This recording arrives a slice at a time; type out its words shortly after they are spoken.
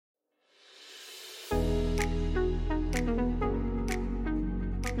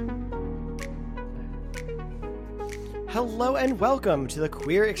Hello and welcome to the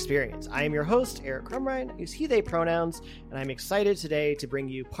Queer Experience. I am your host, Eric Crumrine. I use he, they pronouns, and I'm excited today to bring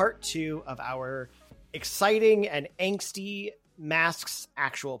you part 2 of our exciting and angsty Masks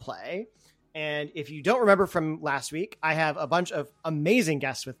actual play. And if you don't remember from last week, I have a bunch of amazing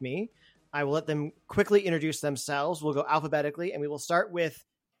guests with me. I will let them quickly introduce themselves. We'll go alphabetically, and we will start with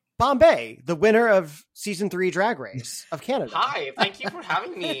Bombae, the winner of Season 3 Drag Race of Canada. Hi, thank you for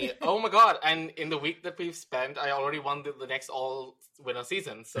having me. Oh my god, and in the week that we've spent, I already won the next all-winner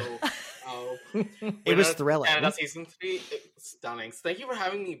season, so... it was thrilling. Canada Season 3, stunning. So thank you for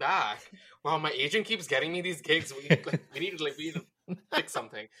having me back. Wow, my agent keeps getting me these gigs. We need to pick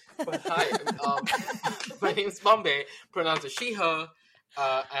something. But hi, my name's Bombae, pronounced as she, her,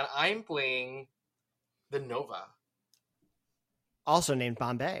 and I'm playing the Nova. Also named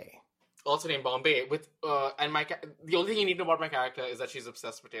Bombae. Also named Bombae. With and the only thing you need to know about my character is that she's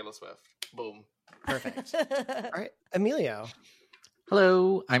obsessed with Taylor Swift. Boom. Perfect. All right, Emilio.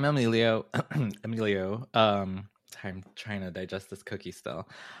 Hello, I'm Emilio. Emilio. I'm trying to digest this cookie still.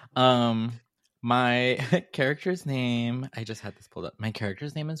 My character's name, I just had this pulled up. My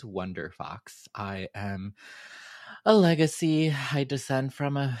character's name is Wonder Fox. I am a legacy. I descend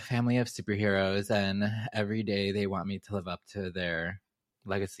from a family of superheroes, and every day they want me to live up to their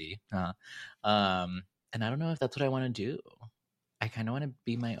legacy. And I don't know if that's what I want to do. I kind of want to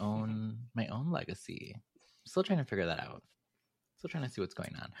be my own legacy. I'm still trying to figure that out. Still trying to see what's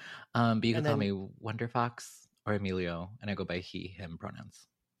going on. But you can call me Wonder Fox or Emilio, and I go by he, him pronouns.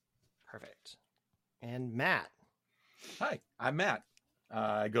 Perfect. And Matt. Hi, I'm Matt.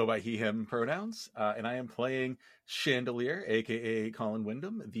 I go by he, him pronouns, and I am playing Chandelier, aka Colin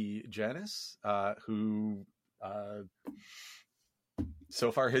Wyndham, the Janus, who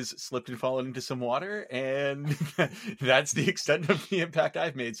so far has slipped and fallen into some water, and that's the extent of the impact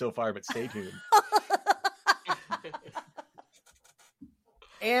I've made so far, but stay tuned.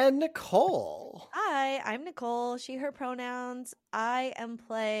 And Nicole. Hi, I'm Nicole, she, her pronouns. I am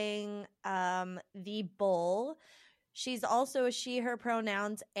playing the Bull. She's also a she, her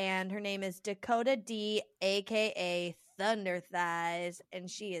pronouns, and her name is Dakota D, a.k.a. Thunder Thighs, and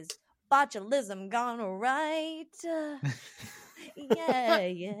she is botulism gone right.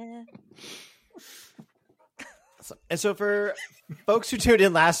 Yeah. And so for folks who tuned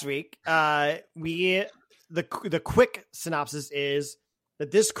in last week, the quick synopsis is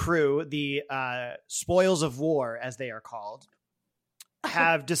that this crew, the Spoils of War, as they are called,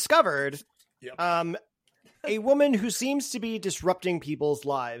 have discovered a woman who seems to be disrupting people's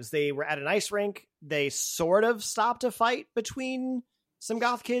lives. They were at an ice rink. They sort of stopped a fight between some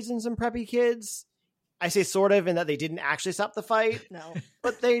goth kids and some preppy kids. I say sort of in that they didn't actually stop the fight. No.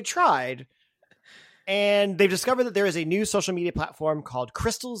 But they tried. And they've discovered that there is a new social media platform called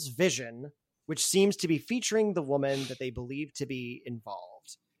Crystal's Vision, which seems to be featuring the woman that they believe to be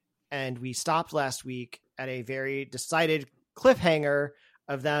involved. And we stopped last week at a very decided cliffhanger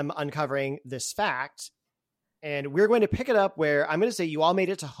of them uncovering this fact. And we're going to pick it up where I'm going to say you all made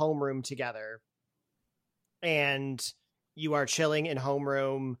it to homeroom together. And you are chilling in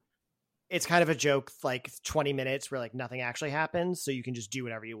homeroom. It's kind of a joke, like 20 minutes where like nothing actually happens. So you can just do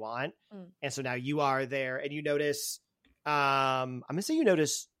whatever you want. And so now you are there and you notice, I'm going to say you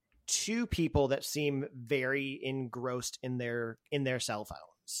notice 2 people that seem very engrossed in their cell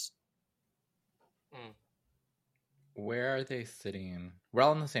phones. Where are they sitting? We're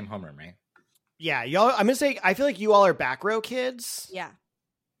all in the same homeroom, right? Yeah, y'all. I'm gonna say I feel like you all are back row kids. Yeah.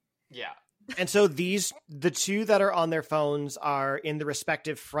 And so the 2 that are on their phones are in the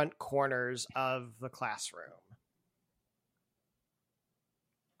respective front corners of the classroom.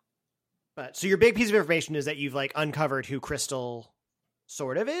 But so your big piece of information is that you've like uncovered who Crystal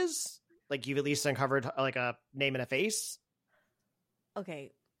sort of is. Like you've at least uncovered like a name and a face.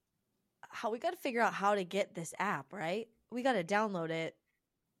 Okay. We got to figure out how to get this app, right? We got to download it.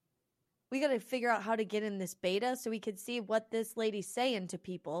 We got to figure out how to get in this beta so we could see what this lady's saying to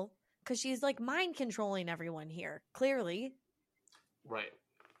people. Because she's like mind controlling everyone here, clearly. Right.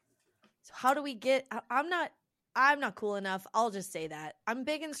 So how do we get... I'm not cool enough. I'll just say that. I'm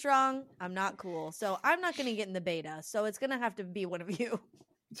big and strong. I'm not cool. So I'm not going to get in the beta. So it's going to have to be one of you.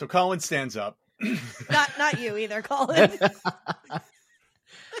 So Colin stands up. Not you either, Colin.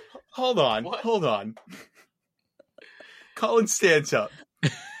 Hold on. Colin stands up.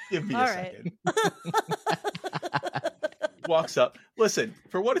 Give me a second. Walks up. Listen,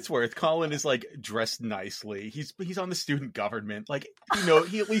 for what it's worth, Colin is like dressed nicely. He's on the student government. Like,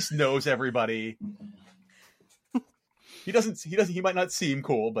 he at least knows everybody. He might not seem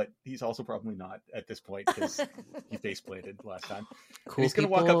cool, but he's also probably not at this point because he face planted last time. Cool. He's gonna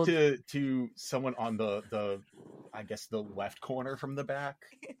walk up to someone on the I guess the left corner from the back,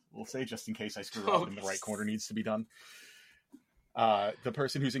 we'll say, just in case I screw up and the right corner needs to be done. The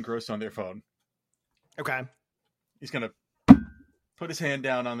person who's engrossed on their phone. Okay. He's gonna put his hand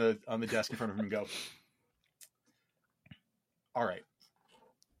down on the desk in front of him and go, all right.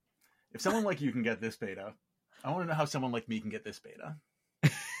 If someone like you can get this beta, I want to know how someone like me can get this beta.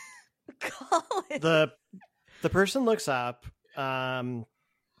 The person looks up.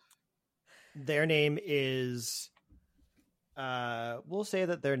 Their name is. We'll say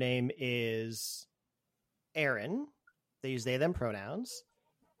that their name is Aaron. They use they them pronouns,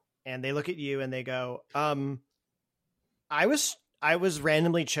 and they look at you and they go, I was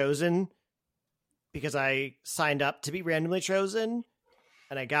randomly chosen because I signed up to be randomly chosen,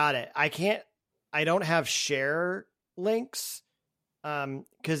 and I got it. I don't have share links,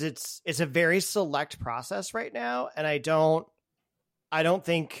 because it's a very select process right now, and I don't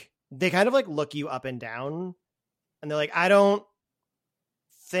think they kind of like look you up and down, and they're like, I don't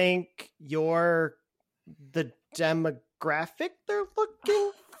think you're the demographic they're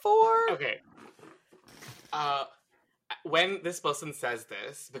looking for. Okay. When this person says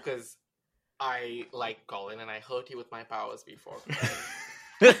this, because I like Colin and I hurt you with my powers before,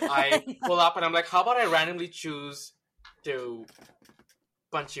 I pull up and I'm like, how about I randomly choose to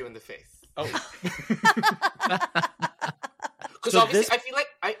punch you in the face? Oh. Because So obviously I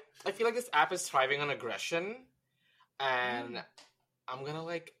feel like this app is thriving on aggression, and I'm gonna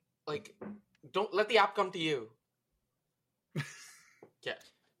like don't let the app come to you. Yeah.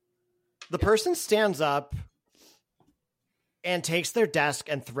 The person stands up and takes their desk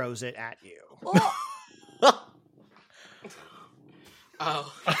and throws it at you.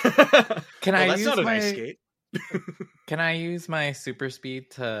 Oh. Can I that's use not a my nice skate. Can I use my super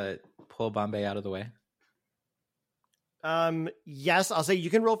speed to pull Bombae out of the way? Yes, I'll say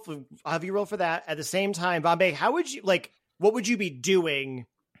you can roll for. I'll have you roll for that. At the same time, Bombae, how would you what would you be doing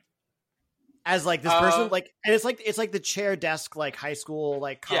as like this person? Like, and it's like the chair desk like high school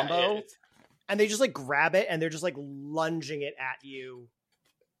like combo, Yeah. and they just like grab it and they're just like lunging it at you.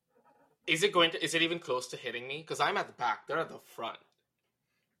 Is it even close to hitting me? Because I'm at the back. They're at the front.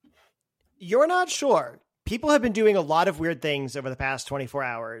 You're not sure. People have been doing a lot of weird things over the past 24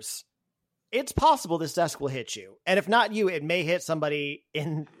 hours. It's possible this desk will hit you. And if not you, it may hit somebody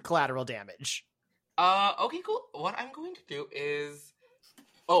in collateral damage. Okay, cool. What I'm going to do is...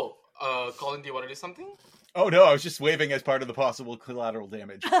 Colin, do you want to do something? Oh no, I was just waving as part of the possible collateral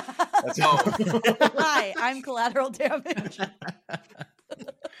damage. That's Hi, I'm collateral damage.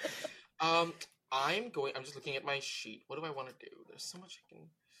 I'm just looking at my sheet. What do I want to do? There's so much I can...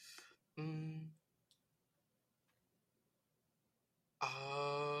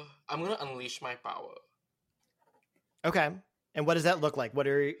 I'm gonna unleash my power. Okay. And what does that look like? What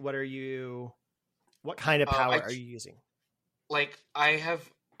kind of power are you using? Like, I have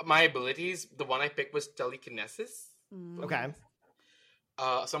my abilities. The one I picked was telekinesis. Okay.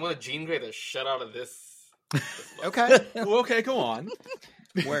 So I'm gonna Jean Grey the shit out of this. Okay. Okay, go on.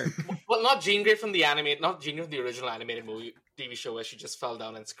 Word. Well, not Jean Grey from the original animated movie TV show where she just fell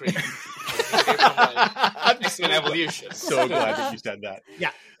down and screamed. Jean Grey from like X-Men Evolution. So glad that you said that.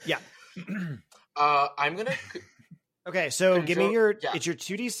 Yeah. I'm gonna. Okay, so give me it's your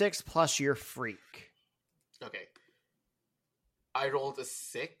 2d6 plus your freak. Okay. I rolled a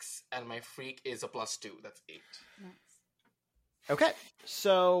 6, and my freak is a +2. That's 8. Nice. Okay,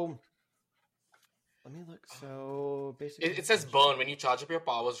 so let me look. So basically, It says burn when you charge up your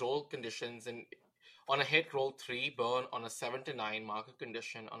powers. Roll conditions, and on a hit, roll 3 burn. On a 7 to 9, mark a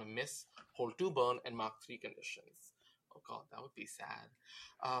condition. On a miss, hold 2 burn and mark 3 conditions. Oh god, that would be sad.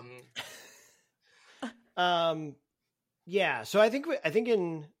 Yeah. So I think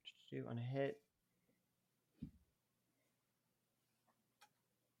in on a hit.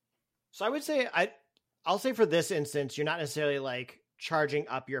 So I would say I'll say for this instance, you're not necessarily like charging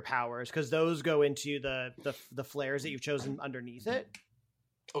up your powers because those go into the flares that you've chosen underneath it.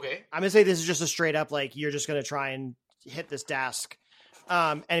 Okay. I'm gonna say this is just a straight up like you're just gonna try and hit this desk,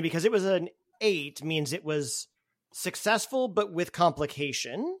 and because it was an 8 means it was successful but with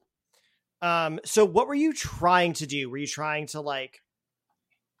complication. So what were you trying to do? Were you trying to like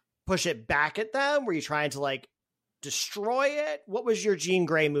push it back at them? Were you trying to like destroy it? What was your Jean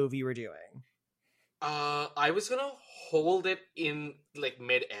Grey move you were doing? I was gonna hold it in like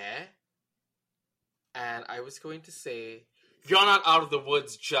mid-air, and I was going to say, "You're not out of the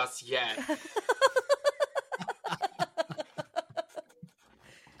woods just yet."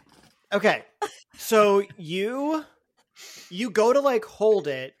 Okay, so you go to like hold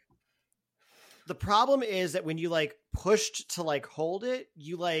it. The problem is that when you like pushed to like hold it,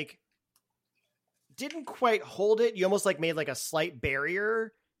 you like didn't quite hold it. You almost like made like a slight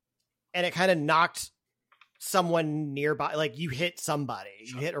barrier, and it kind of knocked someone nearby. Like you hit somebody,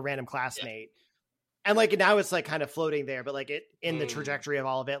 you hit a random classmate, and like now it's like kind of floating there. But like it in the trajectory of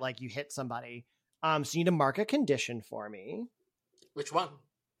all of it, like you hit somebody. So you need to mark a condition for me. Which one?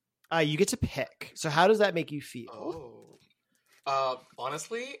 You get to pick. So how does that make you feel?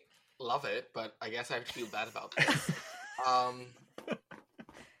 Honestly, love it, but I guess I have to feel bad about this. I'm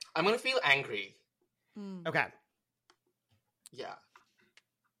gonna feel angry. Okay. Yeah.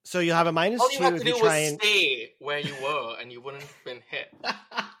 So you'll have a -2 All you have to if do you was try and stay where you were, and you wouldn't have been hit.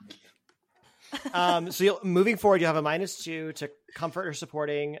 so moving forward, you'll have a -2 to comfort or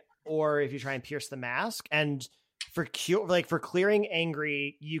supporting, or if you try and pierce the mask. And for clearing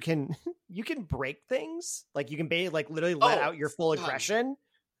angry, you can break things. Like you can literally let out your full aggression,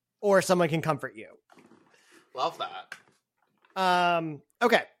 or someone can comfort you. Love that.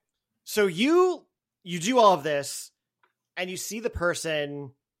 Okay. So you do all of this, and you see the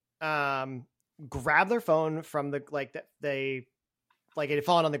person grab their phone from the it had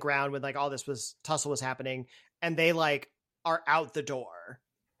fallen on the ground when like all this tussle was happening, and they like are out the door.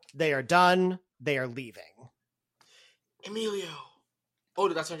 They are done. They are leaving. Emilio. Oh,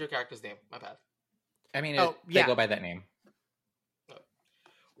 that's not your character's name. My bad. I mean, yeah. they go by that name.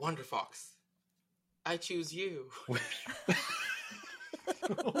 Wonder Fox. I choose you.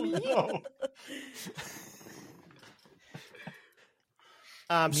 Oh no.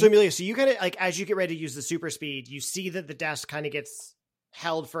 So Amelia, so you kind of like as you get ready to use the super speed, you see that the desk kind of gets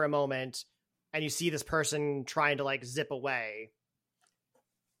held for a moment, and you see this person trying to like zip away.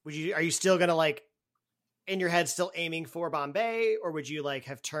 Are you still gonna like in your head still aiming for Bombae, or would you like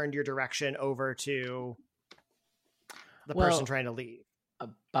have turned your direction over to the person trying to leave?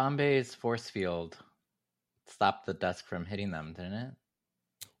 Bombay's force field stopped the desk from hitting them, didn't it?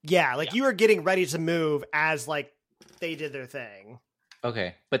 Yeah, you were getting ready to move as like they did their thing.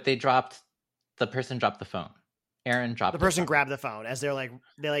 Okay, but the person dropped the phone. Aaron dropped the person phone. grabbed the phone as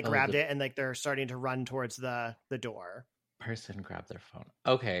they grabbed it, and like they're starting to run towards the door. Person grabbed their phone.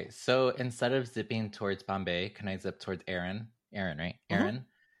 Okay, so instead of zipping towards Bombae, can I zip towards Aaron? Aaron, right? Aaron?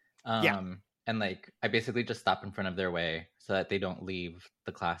 Yeah. And like I basically just stop in front of their way so that they don't leave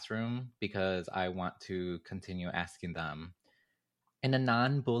the classroom, because I want to continue asking them in a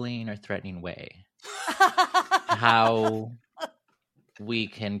non-bullying or threatening way how we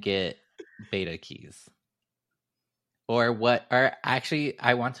can get beta keys. Or actually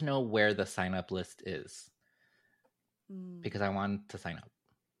I want to know where the sign up list is, because I want to sign up.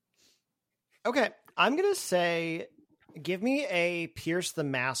 Okay, I'm gonna say give me a pierce the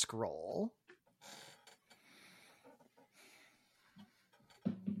mask roll.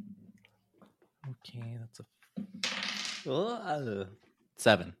 Okay, that's a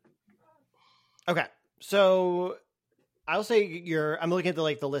 7. Okay, so I'll say I'm looking at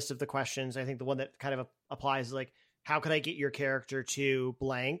the list of the questions. I think the one that kind of applies is like, how can I get your character to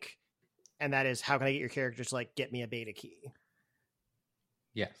blank? And that is, how can I get your character to like get me a beta key?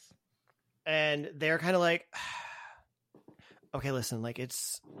 Yes. And they're kind of like, okay, listen, like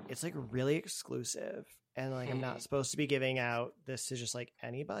it's like really exclusive, and like I'm not supposed to be giving out this to just like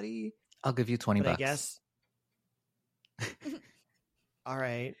anybody. I'll give you $20. I guess. All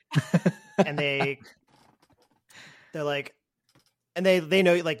right. And they're like, and they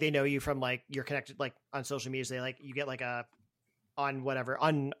know, like, they know you from like you're connected like on social media. So they like you get like on whatever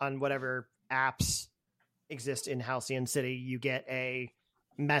apps exist in Halcyon City, you get a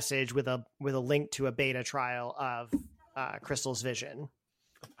message with a link to a beta trial of Crystal's Vision.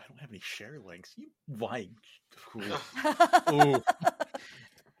 I don't have any share links. You lying.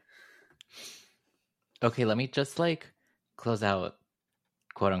 Okay, let me just like close out,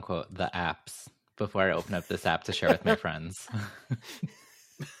 quote unquote, the apps before I open up this app to share with my friends.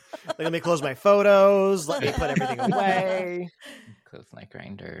 Like, let me close my photos. Let me put everything away. Close my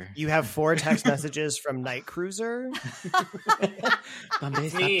grinder. You have 4 text messages from Night Cruiser.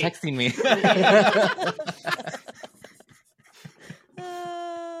 Bombae, stop texting me.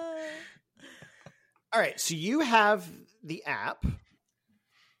 All right, so you have the app.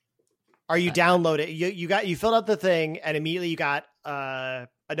 Are you downloaded? You filled out the thing, and immediately you got a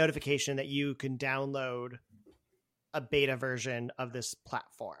notification that you can download a beta version of this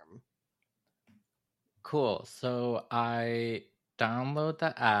platform. Cool. So I download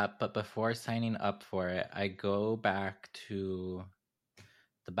the app, but before signing up for it, I go back to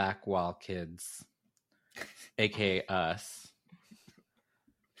the back wall kids, aka us.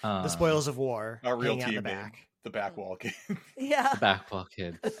 The spoils of war. Our real hanging out team in the name, back. the back wall kid. Yeah. Back wall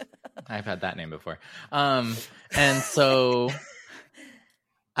kids. I've had that name before. And so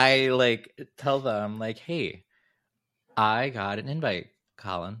I like tell them like, hey, I got an invite,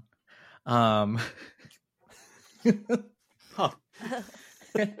 Colin. Huh.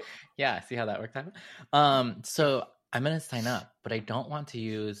 Yeah, see how that worked out? So I'm gonna sign up, but I don't want to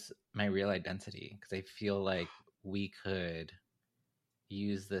use my real identity because I feel like we could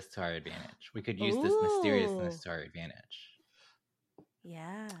use this to our advantage. We could use this mysteriousness to our advantage.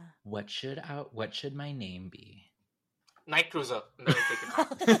 Yeah. What should my name be? Night Cruiser. No,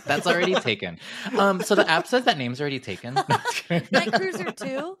 take it. That's already taken. So the app says that name's already taken. Night Cruiser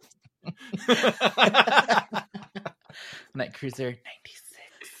 2? Night Cruiser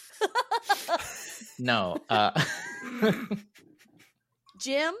 96. No.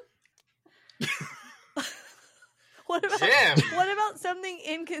 Jim? What about something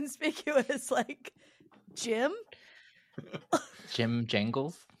inconspicuous like Jim? Jim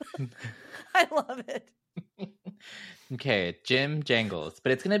Jangles? I love it. Okay, Jim Jangles.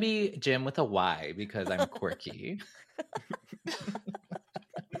 But it's going to be Jim with a Y because I'm quirky.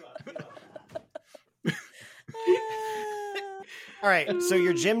 All right, so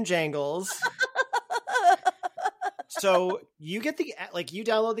you're Jim Jangles. So you get you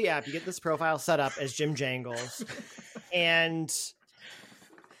download the app, you get this profile set up as Jim Jangles, and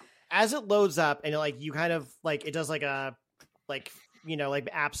as it loads up, and you kind of it does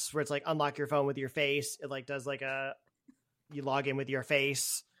apps where it's like unlock your phone with your face. It does you log in with your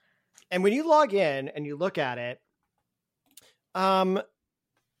face, and when you log in and you look at it, tell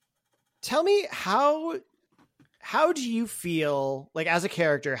me how do you feel as a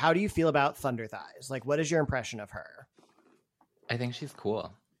character? How do you feel about Thunder Thighs? What is your impression of her? I think she's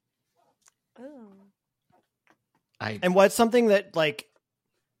cool. Oh. And what's something that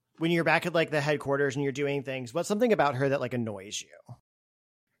when you're back at the headquarters and you're doing things, what's something about her that annoys you?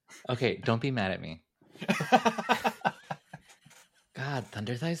 Okay, don't be mad at me. God,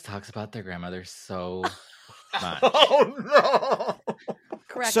 Thunder Thighs talks about their grandmother so much. Oh no!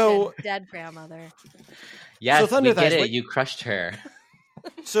 Correction, So- dead grandmother. Yes, So Thunder we get Thighs, it. what- You crushed her.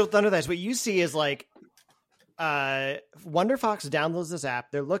 So Thunder Thighs, what you see is Wonder Fox downloads this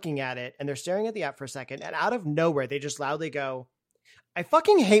app, they're looking at it, and they're staring at the app for a second, and out of nowhere, they just loudly go, I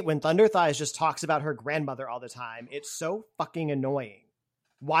fucking hate when Thunder Thighs just talks about her grandmother all the time. It's so fucking annoying.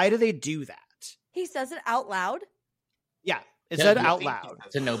 Why do they do that? He says it out loud? Yeah, it Yeah, said I out think loud.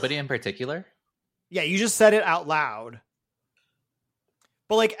 To nobody in particular? Yeah, you just said it out loud.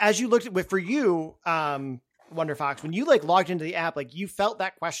 But as you looked at for you, Wonder Fox, when you logged into the app, you felt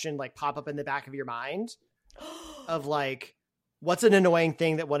that question pop up in the back of your mind of what's an annoying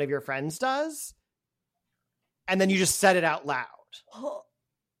thing that one of your friends does? And then you just said it out loud. Oh.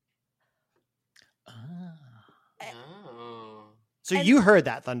 Oh. So And- you heard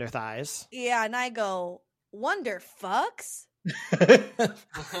that, Thunder Thighs. Yeah, and I go, Wonder Fucks?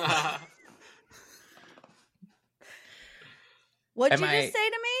 What'd Am you I- just say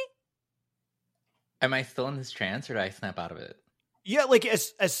to me? Am I still in this trance or do I snap out of it? Yeah,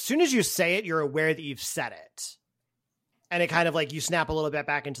 as soon as you say it, you're aware that you've said it. And it kind of you snap a little bit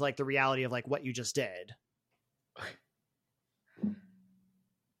back into the reality of what you just did.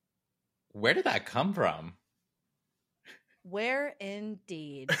 Where did that come from? Where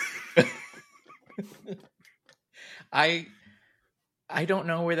indeed? I don't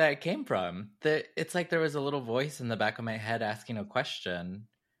know where that came from. It's there was a little voice in the back of my head asking a question,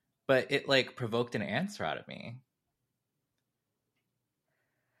 but it provoked an answer out of me.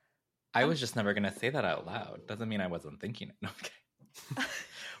 I was just never gonna say that out loud. Doesn't mean I wasn't thinking it. No, okay.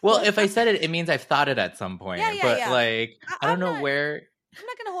 Well, if I said it, it means I've thought it at some point. Yeah, yeah, but yeah. I don't I'm know not- where. I'm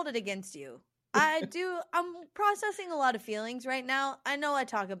not going to hold it against you. I'm processing a lot of feelings right now. I know I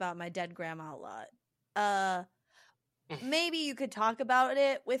talk about my dead grandma a lot. Maybe you could talk about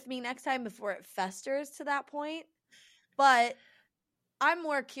it with me next time before it festers to that point. But I'm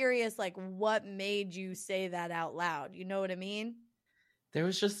more curious, what made you say that out loud? You know what I mean? There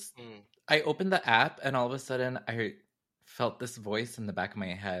was just I opened the app and all of a sudden I felt this voice in the back of my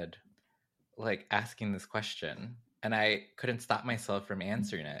head asking this question and I couldn't stop myself from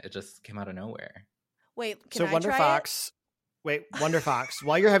answering it. It just came out of nowhere. Wait, can So I Wonder try Fox, Wonder Fox,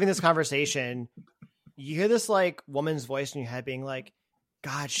 while you're having this conversation, you hear this woman's voice in your head being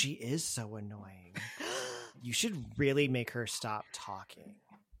God, she is so annoying. it? You should really make her stop talking.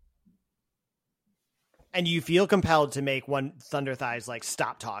 And you feel compelled to make one Thunder Thighs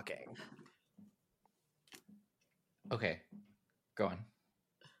stop talking. Okay. Go on.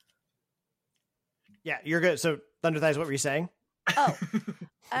 Yeah, you're good. So Thunder Thighs, what were you saying? Oh,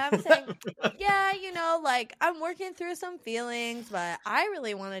 I'm saying, yeah, I'm working through some feelings, but I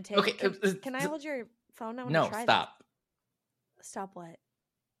really want to take. Okay, Can I hold your phone? I wanna No, try stop. this. Stop what?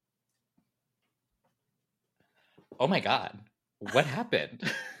 Oh my god. What happened?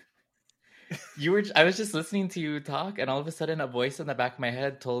 I was just listening to you talk, and all of a sudden a voice in the back of my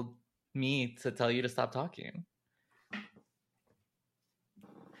head told me to tell you to stop talking.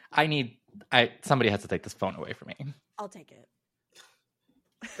 Somebody has to take this phone away from me. I'll take it.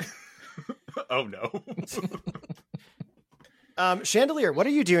 Oh no. Chandelier, what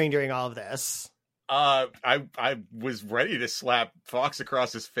are you doing during all of this? I was ready to slap Fox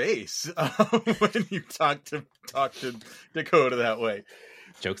across his face when you talk to Dakota that way.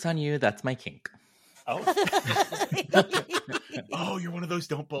 Joke's on you. That's my kink. Oh, oh, you're one of those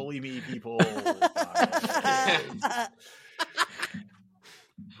don't bully me people.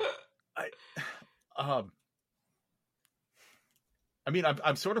 I mean,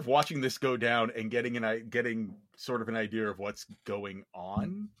 I'm sort of watching this go down and getting sort of an idea of what's going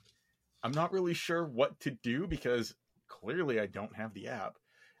on. I'm not really sure what to do because clearly I don't have the app,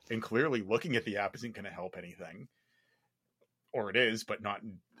 and clearly looking at the app isn't going to help anything. Or it is, but not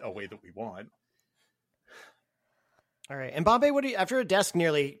in a way that we want. All right. And Bombae, what do you, after a desk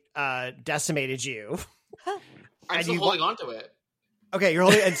nearly decimated you? I'm still holding on to it. Okay, you're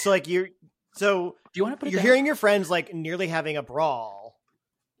holding, and so like do you want to put it you're down? hearing your friends like nearly having a brawl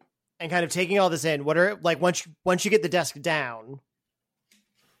and kind of taking all this in. What are like once you get the desk down,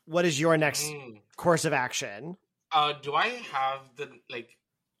 what is your next course of action? Do I have the like?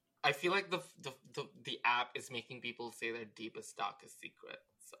 I feel like the app is making people say their deepest, darkest secrets,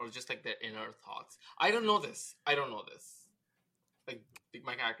 or just like their inner thoughts. I don't know this. Like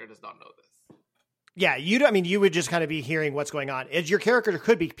my character does not know this. Yeah, you would just kind of be hearing what's going on. Your character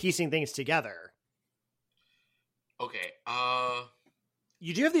could be piecing things together. Okay.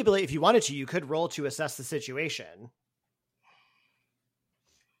 You do have the ability, if you wanted to, you could roll to assess the situation.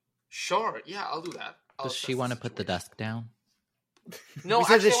 Sure. Yeah, I'll do that. Does she want to put the desk down? No,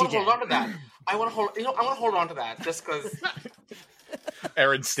 Besides actually, that I want to hold on to that. I want to hold on to that just because.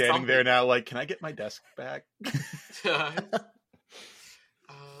 Aaron's standing there now, like, can I get my desk back? Let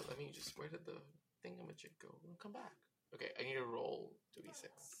me just. Where did the thingamajig go? Come back. Okay, I need to roll 2d6.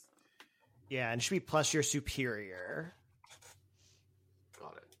 Yeah, and it should be plus your superior.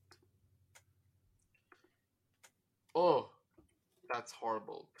 Got it. Oh, that's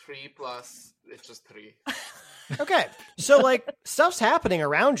horrible. 3 plus. It's just 3. Okay, so like stuff's happening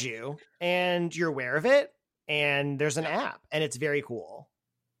around you, and you're aware of it, and there's an app, and it's very cool.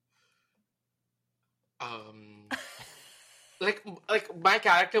 Like my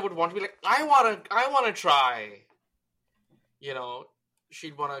character would want to be like, I wanna try. You know,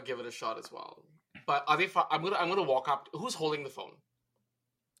 she'd want to give it a shot as well. But are they? I'm gonna walk up. Who's holding the phone?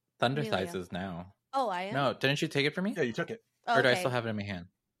 Thunder Amelia. Thighs is now. Oh, I am? No, didn't you take it from me? Yeah, you took it. Oh, Or do I okay. still have it in my hand?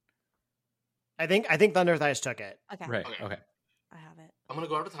 I think Thunder Thighs took it. Okay. Right. Okay. Okay. I have it. I'm gonna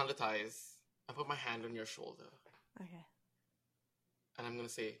go out to Thunder Thighs and put my hand on your shoulder, Okay. and I'm gonna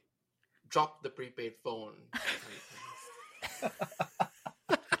say, "Drop the prepaid phone."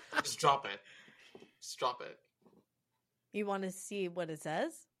 Just drop it. Just drop it. You want to see what it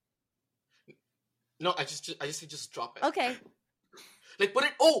says? No, I just say just drop it. Okay. Like put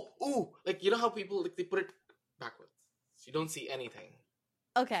it. Like you know how people like they put it backwards. So you don't see anything.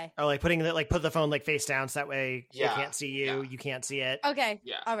 Okay. Or like put the phone like face down, so that way they Yeah, can't see you, yeah. you can't see it. Okay.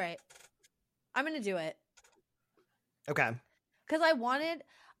 Yeah. All right. I'm going to do it. Okay. Because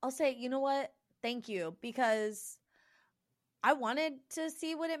I'll say, you know what? Thank you. Because I wanted to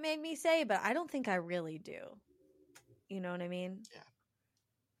see what it made me say, but I don't think I really do. You know what I mean?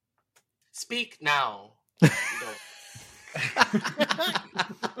 Speak now. Okay.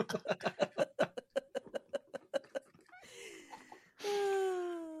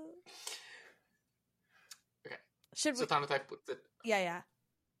 Should So we? Thunder Thighs puts it. Yeah, yeah.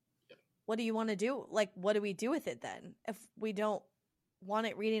 What do you want to do? Like, what do we do with it then? If we don't want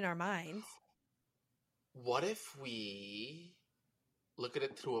it reading our minds. What if we look at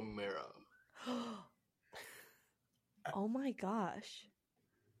it through a mirror? Oh my gosh.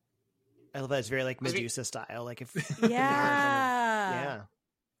 I love that. It's very like Medusa style. Like if Yeah. yeah.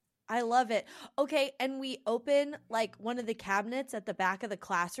 I love it. Okay, and we open like one of the cabinets at the back of the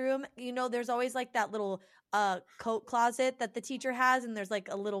classroom. You know, there's always like that little coat closet that the teacher has, and there's like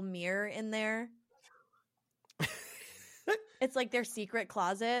a little mirror in there. It's like their secret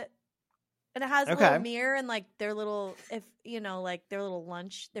closet. And it has a little mirror and like their little, if you know, like their little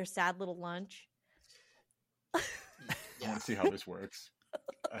lunch, their sad little lunch. I want to see how this works.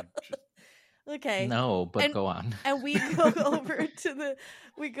 Okay. No, but go on. And we go over to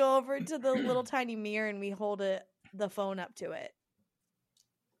the little tiny mirror and we hold the phone up to it.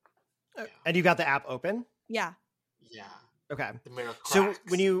 And you got the app open? Yeah. Yeah. Okay. The mirror So cracks.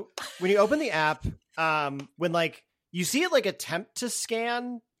 when you open the app, when like you see it like attempt to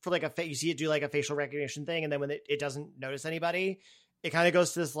scan for like you see it do like a facial recognition thing, and then when it doesn't notice anybody, it kind of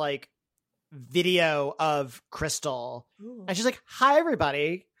goes to this like video of Crystal, Ooh. and she's like, "Hi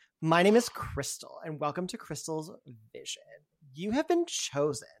everybody, my name is Crystal, and welcome to Crystal's Vision. You have been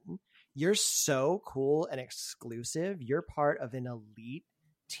chosen. You're so cool and exclusive. You're part of an elite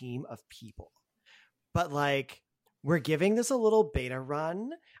team of people. But like, we're giving this a little beta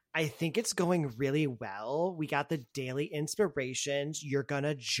run. I think it's going really well. We got the daily inspirations. You're going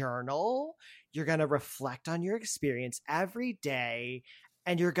to journal. You're going to reflect on your experience every day.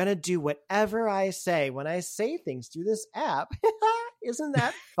 And you're going to do whatever I say when I say things through this app." Isn't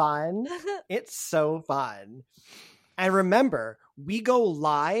that fun? It's so fun. And remember, we go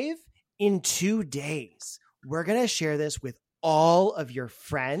live in 2 days. We're going to share this with all of your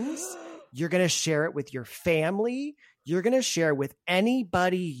friends. You're going to share it with your family. You're going to share with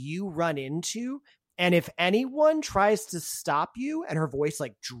anybody you run into. And if anyone tries to stop you, and her voice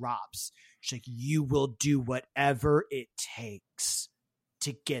like drops, she's like, "You will do whatever it takes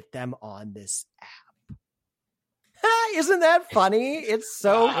to get them on this app." Isn't that funny? It's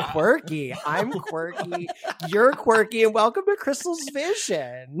so quirky. I'm quirky. You're quirky. And welcome to Crystal's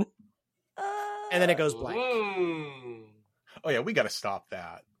Vision. And then it goes blank. Oh yeah, we got to stop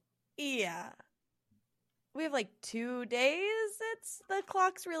that. Yeah. We have like 2 days. The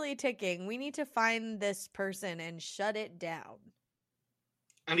clock's really ticking. We need to find this person and shut it down.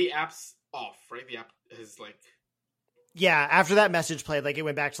 And the app's off, right? The app is like... Yeah, after that message played, like it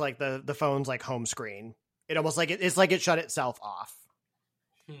went back to like the phone's like home screen. It almost like it's like it shut itself off.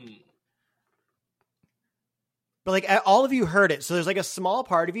 But like all of you heard it, so there's like a small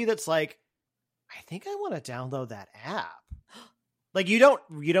part of you that's like, I think I want to download that app. Like you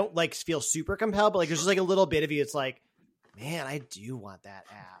don't like feel super compelled, but like there's just like a little bit of you. It's like, man, I do want that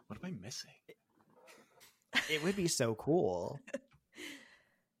app. What am I missing? It would be so cool.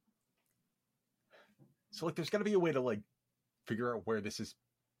 So like, there's got to be a way to like figure out where this is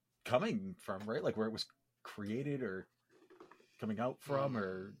coming from, right? Like where it was created or coming out from,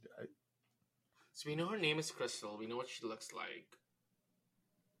 or. So we know her name is Crystal. We know what she looks like.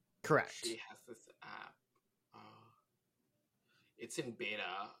 Correct. She has this app. It's in beta.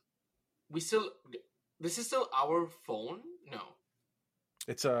 This is still our phone? No.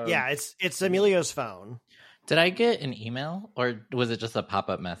 It's it's Emilio's phone. Did I get an email, or was it just a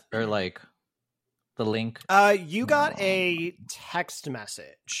pop-up mess, or like the link? You got a text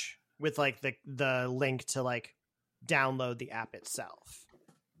message with like the link to like download the app itself.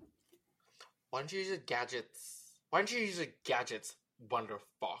 Why don't you use a gadgets Wonder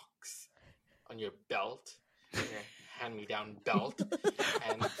Fox on your belt, your hand-me-down belt,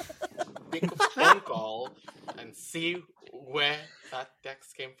 and make a phone call and see where that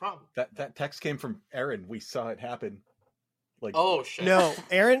text came from? That text came from Aaron. We saw it happen. Like, oh shit! No,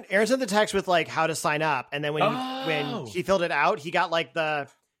 Aaron sent the text with like how to sign up, and then when he filled it out, he got like the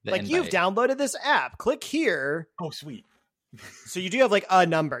like, "You've downloaded this app. Click here." Oh, sweet. So you do have like a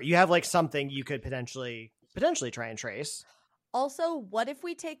number. You have like something you could potentially try and trace. Also, what if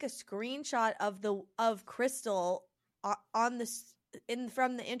we take a screenshot of Crystal on this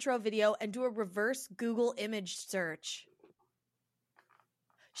from the intro video and do a reverse Google image search?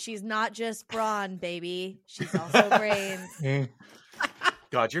 She's not just brawn, baby. She's also brains.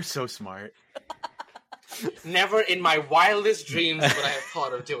 God, you're so smart. Never in my wildest dreams would I have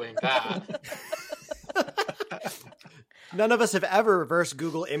thought of doing that. None of us have ever reverse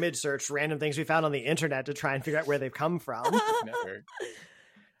Google image searched random things we found on the internet to try and figure out where they've come from. Never.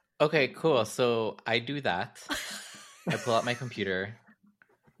 Okay, cool. So I do that. I pull out my computer.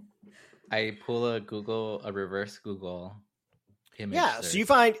 I pull a reverse Google image search. So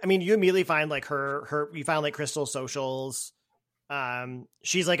you immediately find like you find like Crystal's socials.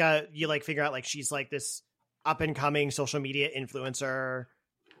 She's like you figure out like she's like this up and coming social media influencer.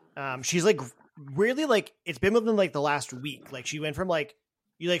 She's like really like, it's been within like the last week. Like she went from like,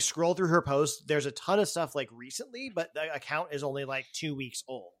 you like scroll through her posts, there's a ton of stuff like recently, but the account is only like 2 weeks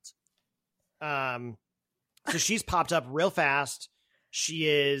old. So she's popped up real fast. She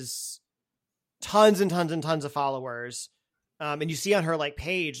is tons and tons and tons of followers. And you see on her like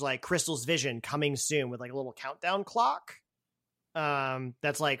page, like Crystal's Vision coming soon with like a little countdown clock.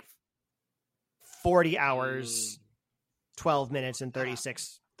 That's like 40 hours, 12 minutes and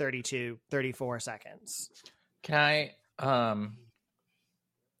 36, 32, 34 seconds. Can I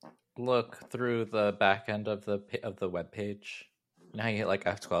look through the back end of the web page? You know how you hit like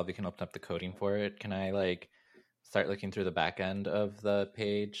F12, you can open up the coding for it. Can I like start looking through the back end of the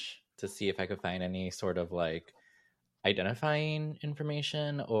page to see if I could find any sort of like identifying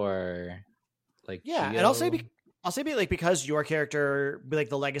information or like Yeah, and I'll say like because your character, like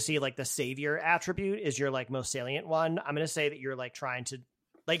the legacy, like the savior attribute is your like most salient one. I'm gonna say that you're like trying to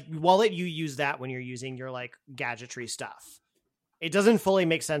like we'll let you use that when you're using your like gadgetry stuff. It doesn't fully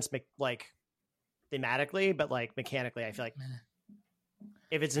make sense like thematically, but like mechanically, I feel like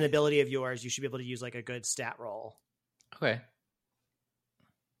if it's an ability of yours, you should be able to use like a good stat roll. Okay.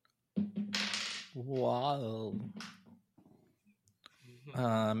 Wow.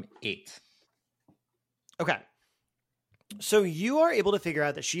 8. Okay. So you are able to figure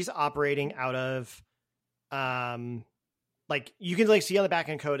out that she's operating out of like you can like see on the back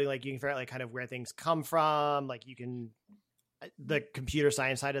end coding, like you can figure out like kind of where things come from. Like you can the computer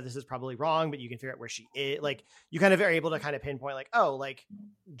science side of this is probably wrong, but you can figure out where she is. Like you kind of are able to kind of pinpoint like, oh, like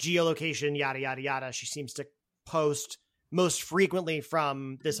geolocation, yada, yada, yada. She seems to post most frequently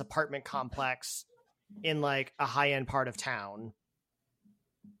from this apartment complex in like a high end part of town.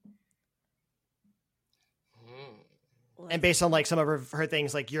 And based on like some of her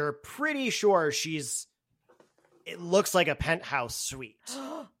things, like you're pretty sure it looks like a penthouse suite.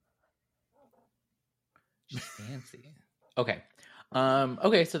 She's fancy. Okay.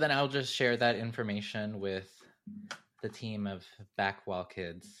 Okay, so then I'll just share that information with the team of Backwall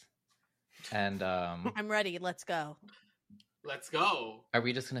kids. And I'm ready. Let's go. Let's go. are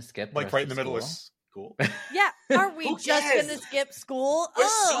we just gonna skip the Like rest right in the middle of school? school. Yeah, are we Who just cares? gonna skip school? We're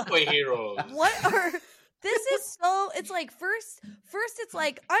Ugh. superheroes. What are this is so it's like first it's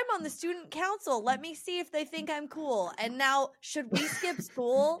like I'm on the student council. Let me see if they think I'm cool. And now should we skip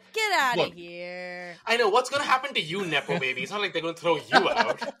school? Get out of Look. here. I know what's gonna happen to you, nepo baby. It's not like they're gonna throw you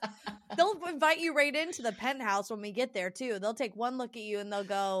out. They'll invite you right into the penthouse when we get there too. They'll take one look at you and they'll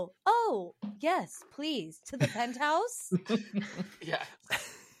go, "Oh, yes, please, to the penthouse." Yeah.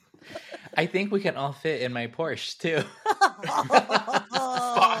 I think we can all fit in my Porsche too.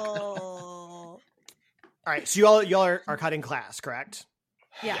 Oh. All right, so y'all are cutting class, correct?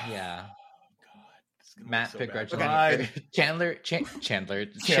 Yeah. Yeah. It's gonna be Matt so bad. begrudgingly. God.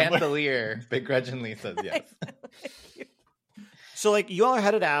 Chandler begrudgingly says yes. So like you all are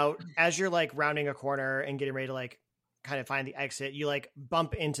headed out as you're like rounding a corner and getting ready to like kind of find the exit. You like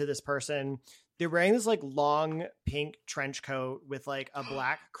bump into this person. They're wearing this like long pink trench coat with like a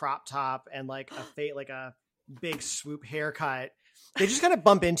black crop top and like a big swoop haircut. They just kind of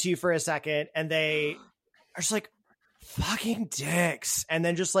bump into you for a second and they are just like fucking dicks and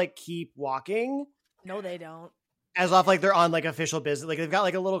then just like keep walking No, they don't. as off like they're on like official business. Like they've got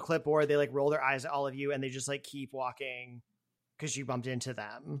like a little clipboard. They like roll their eyes at all of you and they just like keep walking because you bumped into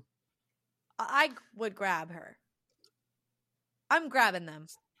them. I would grab her. I'm grabbing them.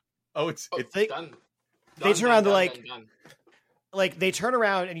 Oh, it's They- done. they turn around to, like- done. Like they turn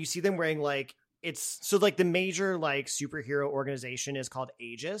around and you see them wearing like so like the major like superhero organization is called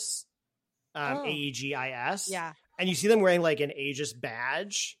Aegis, Oh. AEGIS. Yeah. And you see them wearing like an Aegis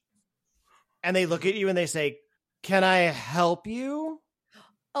badge, and they look at you and they say, "Can I help you?"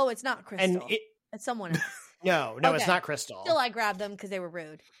 Oh, it's not Crystal. And It's someone else. no, it's Okay. not Crystal. Still, I grabbed them because they were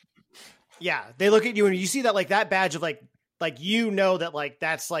rude. Yeah, they look at you and you see that like that badge of like you know that like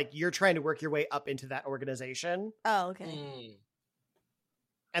that's like you're trying to work your way up into that organization, Oh, okay. Mm.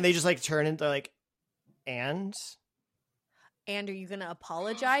 and they just like turn and they're like, and And are you gonna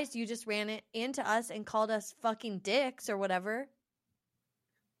apologize? You just ran it into us and called us fucking dicks or whatever.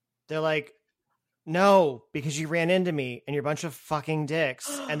 they're like, no, because you ran into me and you're a bunch of fucking dicks,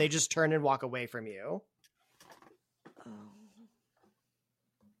 and they just turn and walk away from you. Oh.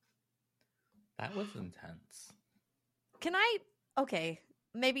 That was intense. Can I? Okay,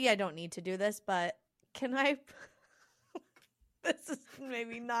 maybe I don't need to do this, but can I?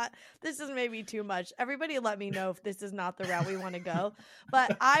 This is maybe too much. Everybody let me know if this is not the route we want to go.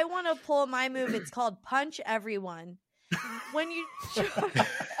 But I want to pull my move. It's called Punch Everyone.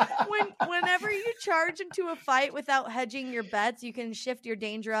 Whenever you charge into a fight without hedging your bets, you can shift your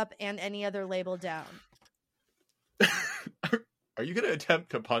danger up and any other label down. Are you going to attempt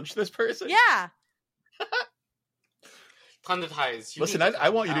to punch this person? Yeah. Conditize. You Listen, need to I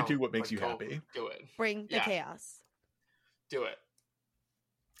calm want you to down, do what makes but you go happy. Do it. Bring the Yeah. chaos. Do it.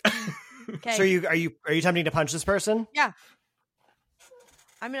 Okay. So are you attempting to punch this person? I'm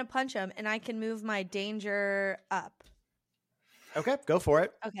gonna punch him, and I can move my danger up. Okay, go for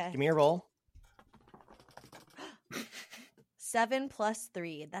it. Okay. Give me a roll. 7 plus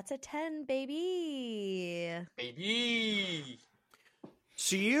 3. That's a 10, baby. Baby.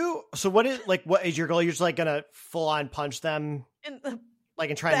 So what is your goal? You're just like gonna full on punch them, In the like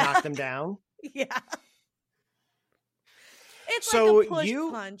and try and knock them down. Yeah. It's So like a push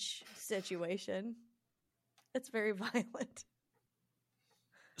you- punch situation. It's very violent.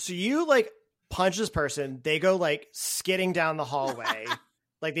 So you like punch this person. They go like skidding down the hallway.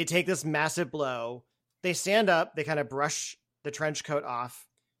 Like they take this massive blow. They stand up. They kind of brush the trench coat off.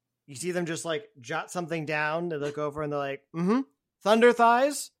 You see them just like jot something down. They look over and they're like, thunder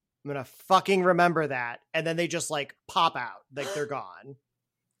thighs. I'm going to fucking remember that. And then they just like pop out. Like they're gone.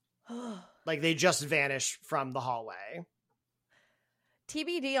 Like they just vanish from the hallway.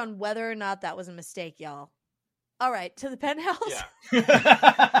 TBD on whether or not that was a mistake, y'all. All right, to the penthouse.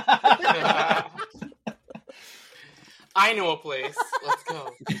 Yeah. I know a place. Let's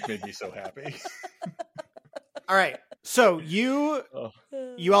go. It made me so happy. All right. So you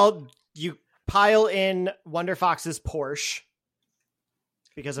pile in Wonder Fox's Porsche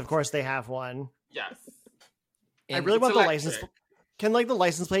because of course they have one. Yes. I really want the license. electric. Can like the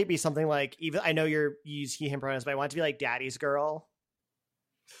license plate be something like, even I know you use he him pronouns, but I want it to be like Daddy's Girl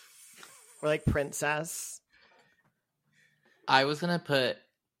or like Princess. I was gonna put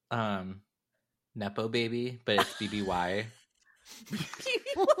Nepo Baby, but it's BBY.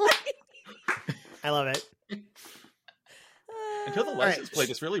 I love it. Until the license plate,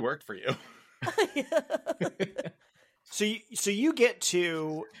 this really worked for you. So you get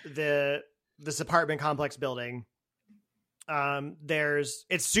to this apartment complex building.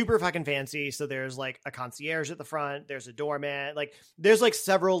 It's super fucking fancy. So there's like a concierge at the front. There's a doorman. Like there's like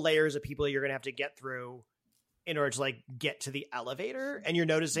several layers of people you're gonna have to get through in order to like get to the elevator. And you're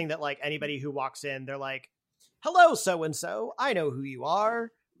noticing that like anybody who walks in, they're like, "Hello, so and so. I know who you are.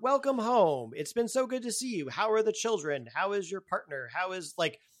 Welcome home. It's been so good to see you. How are the children? How is your partner? How is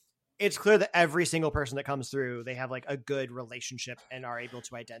like?" It's clear that every single person that comes through, they have like a good relationship and are able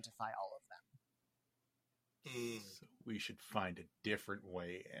to identify all of them. So we should find a different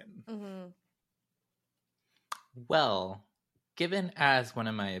way in. Mm-hmm. Well, given as one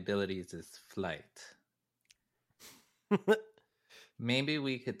of my abilities is flight, maybe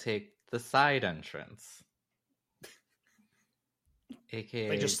we could take the side entrance. AKA...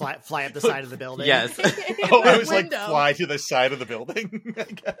 Like just fly up the side of the building. Yes. Oh, I was like, Window. fly to the side of the building, I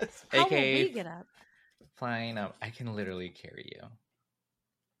guess. How AKA will we get up? flying up. I can literally carry you.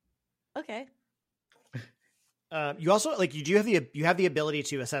 Okay. You also like you have the ability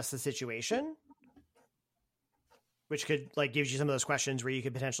to assess the situation, which could like gives you some of those questions where you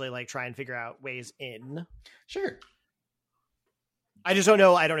could potentially like try and figure out ways in. Sure. I just don't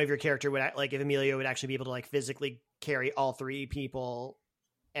know. I don't know if your character would like if Emilio would actually be able to like physically carry all three people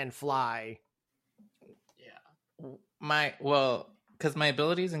and fly. Yeah. Because my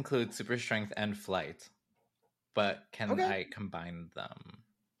abilities include super strength and flight, but can Okay. I combine them?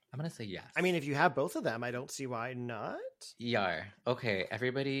 I'm gonna say yes. I mean, if you have both of them, I don't see why not. Yar. Okay,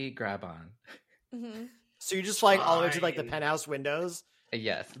 everybody grab on. Mm-hmm. So you're just flying all the way to like the Fine. penthouse windows.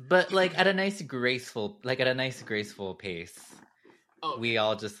 Yes, but like at a nice graceful pace. Oh, We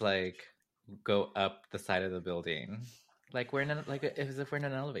all just like go up the side of the building, like we're in as if we're in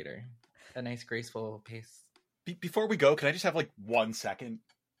an elevator. A nice graceful pace. Before we go, can I just have like 1 second?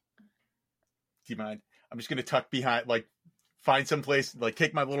 Do you mind? I'm just gonna tuck behind, like, find some place, like,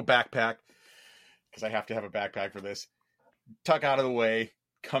 take my little backpack because I have to have a backpack for this. Tuck out of the way,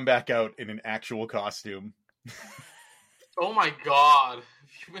 come back out in an actual costume. oh my god.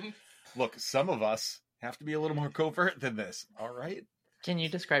 You've been- Look, some of us have to be a little more covert than this. All right. Can you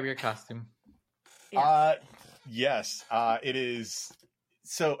describe your costume? Yes. It is.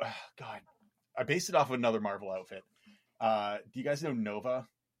 So, God, I based it off of another Marvel outfit. Do you guys know Nova?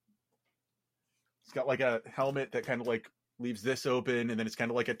 It's got like a helmet that kind of like leaves this open, and then it's kind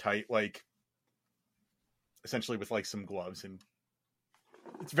of like a tight, like, essentially with like some gloves, and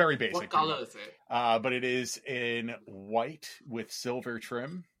it's very basic. What color is it? But it is in white with silver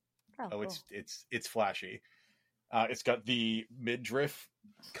trim. Oh, Oh, cool. it's flashy. It's got the midriff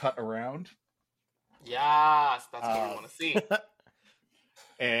cut around. Yes, that's what we want to see.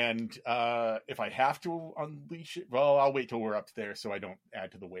 And if I have to unleash it, well, I'll wait till we're up there so I don't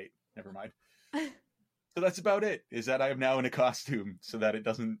add to the weight. Never mind. So that's about it, is that I am now in a costume so that it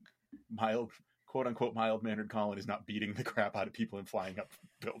doesn't quote-unquote mild-mannered Colin is not beating the crap out of people and flying up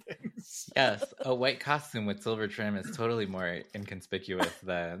buildings. Yes, a white costume with silver trim is totally more inconspicuous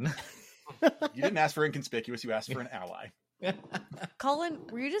than. You didn't ask for inconspicuous, you asked for an ally. Colin,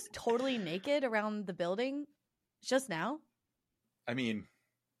 were you just totally naked around the building just now? I mean,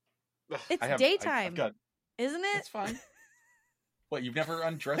 It's I've daytime, got, isn't it? it's fine. What, you've never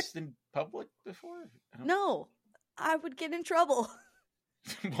undressed in public before? I don't- No, I would get in trouble.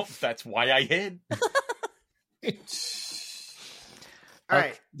 Well, that's why I hid. All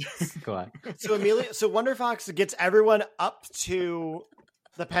right. Go on. So Wonder Fox gets everyone up to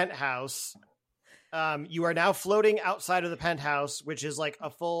the penthouse, You are now floating outside of the penthouse, which is like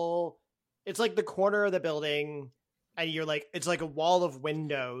it's like the corner of the building, and you're like, it's like a wall of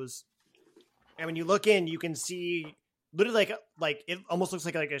windows. And when you look in, you can see literally like it almost looks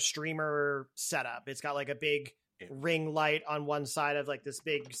like a streamer setup. It's got like a big ring light on one side of like this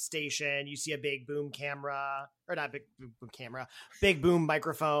big station. You see a big boom camera, or not big boom camera, big boom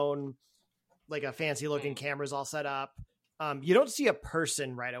microphone, like a fancy looking camera's all set up. You don't see a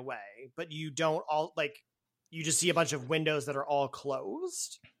person right away, but you just see a bunch of windows that are all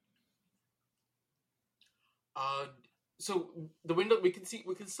closed. So the window we can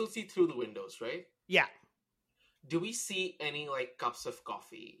still see through the windows, right? Yeah. Do we see any like cups of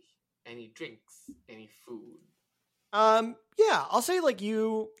coffee, any drinks, any food? Yeah, I'll say like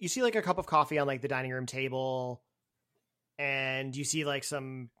you see like a cup of coffee on like the dining room table, and you see like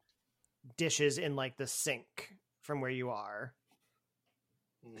some dishes in like the sink from where you are.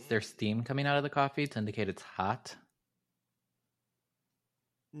 Is there steam coming out of the coffee to indicate it's hot?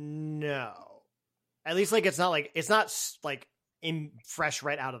 No. At least like it's not in fresh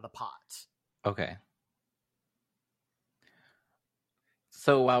right out of the pot. Okay.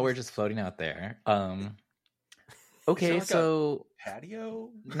 So while we're just floating out there, okay, like so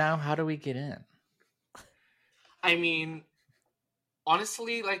patio? now how do we get in? I mean,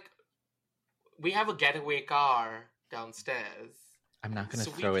 honestly, like we have a getaway car downstairs. I'm not going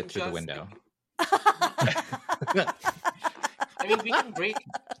to So we throw can it through the just- window. I mean,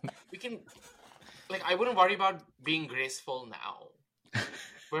 we can, like, I wouldn't worry about being graceful now.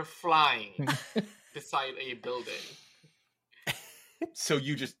 We're flying beside a building. So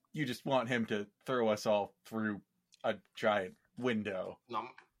you just want him to throw us all through a giant window? No,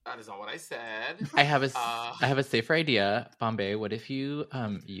 that is not what I said. I have a safer idea, Bombae. What if you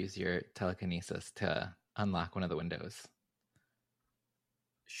use your telekinesis to unlock one of the windows?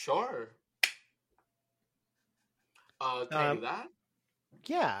 Sure. Can I do that?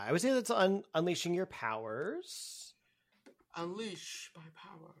 Yeah, I would say that's unleashing your powers. Unleash my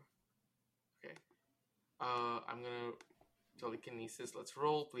power. Okay. I'm gonna telekinesis. Let's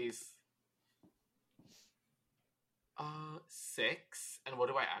roll, please. 6. And what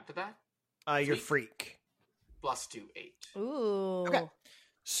do I add to that? Your 3. freak. Plus 2, 8. Ooh. Okay.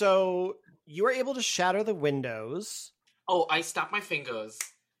 So you are able to shatter the windows. Oh, I snap my fingers,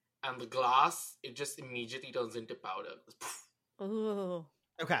 and the glass, it just immediately turns into powder. Ooh.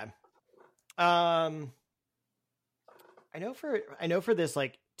 Okay. I know for this,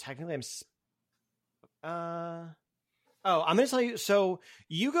 like, technically I'm going to tell you. So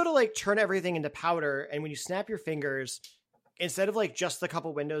you go to like turn everything into powder, and when you snap your fingers, instead of like just the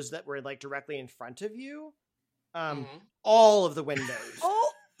couple windows that were like directly in front of you, all of the windows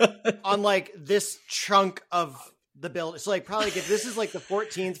on like this chunk of the building. So like probably like, if this is like the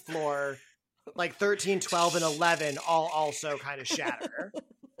 14th floor, like 13, 12, and 11 all also kind of shatter.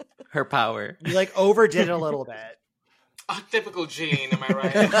 Her power. You like overdid it a little bit. Typical Jean, am I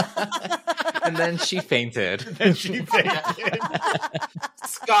right? And then she fainted. And she fainted.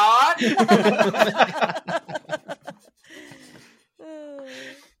 Scott?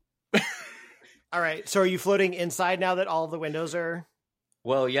 All right. So are you floating inside now that all of the windows are?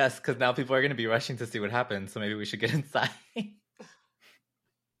 Well, yes, because now people are going to be rushing to see what happens, so maybe we should get inside.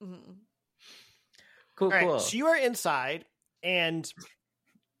 Cool, All right, cool. so you are inside, and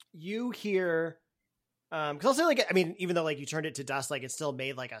you hear, because I'll say, like, I mean, even though like you turned it to dust, like it still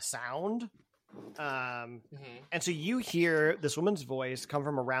made like a sound, and so you hear this woman's voice come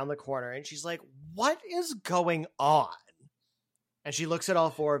from around the corner, and she's like, "What is going on?" And she looks at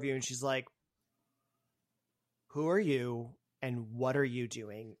all four of you, and she's like, "Who are you, and what are you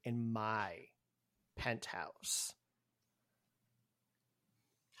doing in my penthouse?"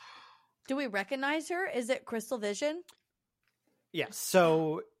 Do we recognize her? Is it Crystal Vision? Yes.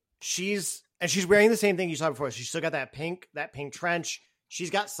 So she's wearing the same thing you saw before. She's still got that pink trench. She's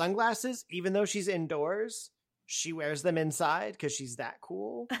got sunglasses, even though she's indoors. She wears them inside because she's that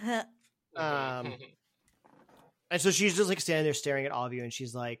cool. And so she's just like standing there staring at all of you, and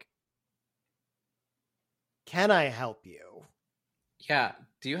she's like, "Can I help you?" Yeah.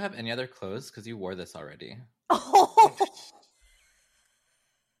 Do you have any other clothes? Because you wore this already. Oh.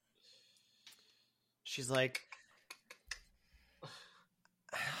 She's like,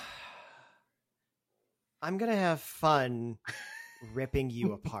 "I'm gonna have fun ripping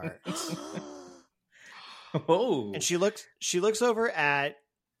you apart." Whoa. And she looks over at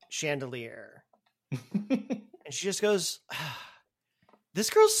Chandelier, and she just goes, "This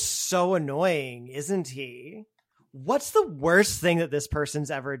girl's so annoying, isn't he? What's the worst thing that this person's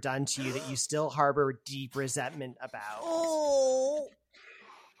ever done to you that you still harbor deep resentment about?" Oh.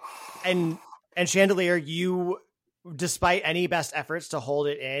 And And Chandelier, you, despite any best efforts to hold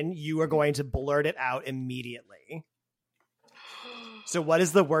it in, you are going to blurt it out immediately. So what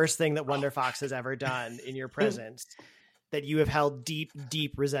is the worst thing that Wonder Fox has ever done in your presence that you have held deep,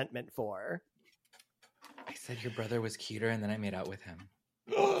 deep resentment for? I said your brother was cuter, and then I made out with him.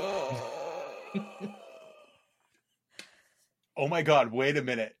 Oh my god, wait a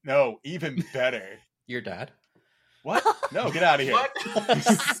minute. No, even better. Your dad? What? No, get out of here. What?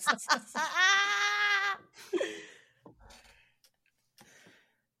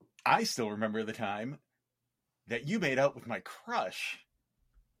 I still remember the time that you made out with my crush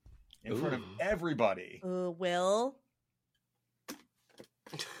in front of Ooh. everybody. Will?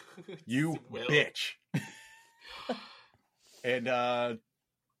 You Will. bitch. And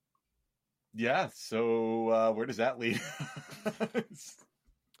yeah, so where does that lead?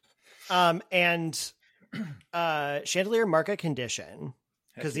 And Chandelier, mark a condition,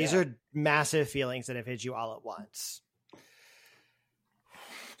 because these are massive feelings that have hit you all at once.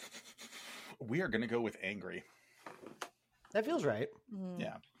 We are going to go with angry. That feels right.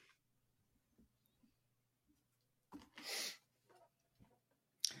 Yeah.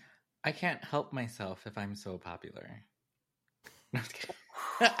 I can't help myself if I'm so popular. No, I'm just kidding.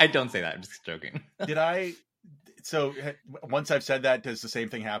 I don't say that. I'm just joking. Did I? So once I've said that, does the same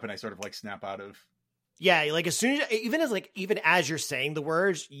thing happen? I sort of like snap out of. Yeah, like as soon as even as you're saying the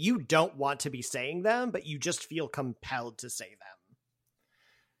words, you don't want to be saying them, but you just feel compelled to say them.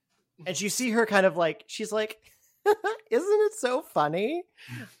 And you see her kind of like, she's like, isn't it so funny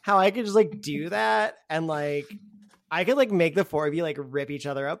how I could just like do that? And like, I could like make the four of you like rip each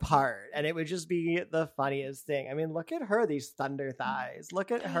other apart. And it would just be the funniest thing. I mean, look at her, these thunder thighs.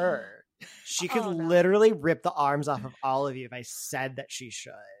 Look at her. She could literally rip the arms off of all of you if I said that she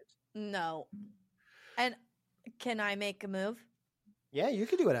should. No. And can I make a move? Yeah, you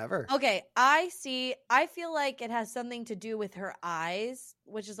can do whatever. Okay, I feel like it has something to do with her eyes,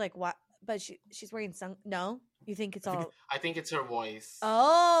 which is like what? But she's wearing no? You think it's all? I think it's her voice.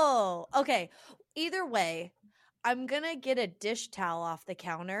 Oh, okay. Either way, I'm gonna get a dish towel off the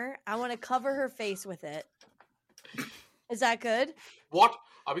counter. I want to cover her face with it. Is that good? What?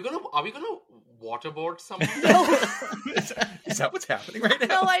 Are we gonna waterboard someone? No, Is that what's happening right now?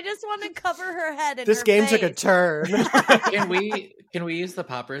 no. I just want to cover her head. And This her game face. took a turn. Can we use the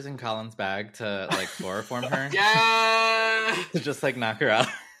poppers in Colin's bag to like chloroform her? Yeah. To just like knock her out.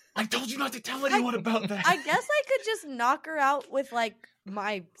 I told you not to tell anyone about that. I guess I could just knock her out with like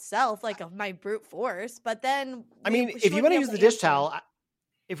myself, like my brute force. But then, I mean, if you want to use the dish towel,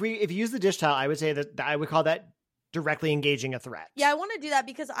 if you use the dish towel, I would say that I would call that directly engaging a threat. Yeah, I want to do that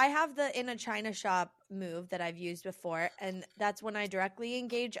because I have the in a China shop move that I've used before, and that's when I directly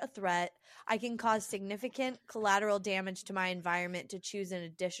engage a threat. I can cause significant collateral damage to my environment to choose an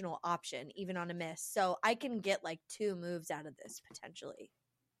additional option, even on a miss. So I can get like 2 moves out of this potentially.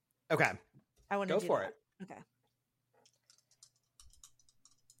 Okay. I want to Go do for that. it. Okay.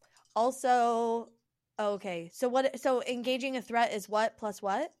 Also, okay. So what? So engaging a threat is what plus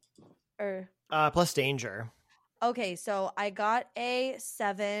what? Or Plus danger. okay. So I got a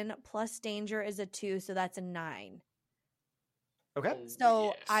 7 plus danger is a 2, so that's a 9. Okay.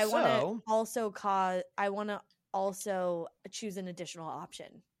 So Yes. I want to So- also cause. I want to also choose an additional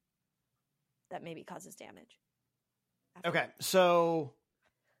option that maybe causes damage. Okay. So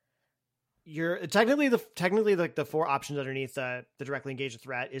you're technically like the 4 options underneath the directly engage a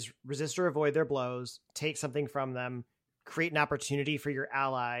threat is resist or avoid their blows, take something from them, create an opportunity for your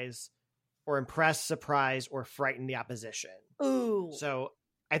allies, or impress, surprise, or frighten the opposition. Ooh. So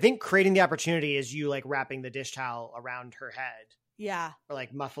I think creating the opportunity is you like wrapping the dish towel around her head Yeah. or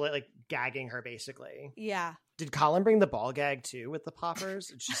like muffle it, like gagging her basically. Yeah. Did Colin bring the ball gag too with the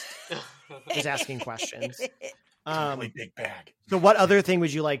poppers? It's just he's asking questions. Really big bag. So what other thing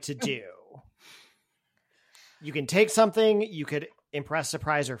would you like to do? You can take something, you could impress,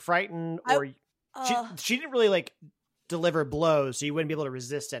 surprise, or frighten, or she didn't really like deliver blows, so you wouldn't be able to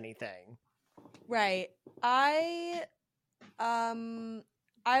resist anything. Right. I want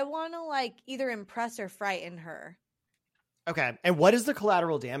to like either impress or frighten her. Okay. And what is the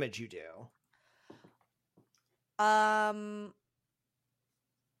collateral damage you do?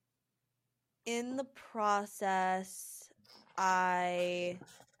 In the process, I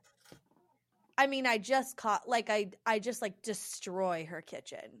mean, I just caught like I just like destroy her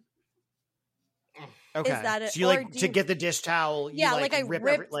kitchen. Okay. that it? So you Or like do to you- get the dish towel, you Yeah, like I rip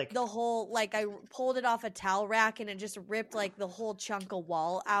ripped the whole, like I pulled it off a towel rack and it just ripped like the whole chunk of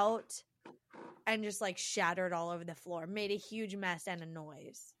wall out and just like shattered all over the floor, made a huge mess and a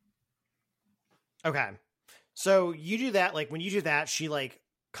noise. Okay. So you do that, like when you do that, she like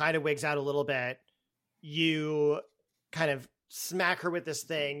kind of wigs out a little bit. You kind of smack her with this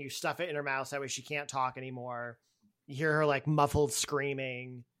thing. You stuff it in her mouth. That way she can't talk anymore. You hear her like muffled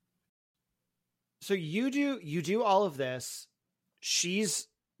screaming. So you do all of this. She's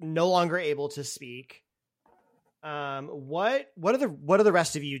no longer able to speak. What are the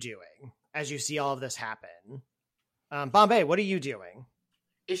rest of you doing as you see all of this happen? Bombae, what are you doing?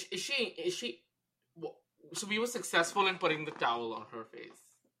 Is she? So we were successful in putting the towel on her face.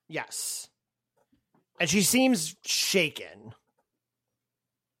 Yes. And she seems shaken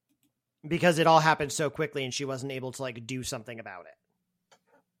because it all happened so quickly and she wasn't able to like do something about it.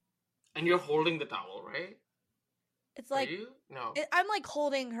 And you're holding the towel, right? It's like, Are you? No. I'm like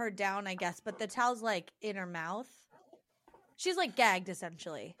holding her down, I guess, but the towel's like in her mouth. She's like gagged,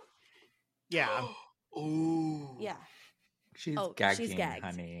 essentially. Yeah. Ooh. Yeah. She's Oh, gagging, she's gagged.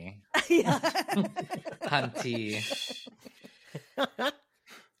 honey. Yeah. Hunty.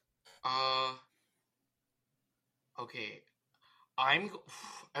 Okay. I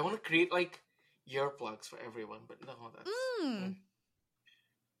want to create like earplugs for everyone, but no, that's.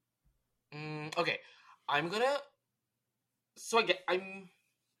 Okay, I'm gonna. So I'm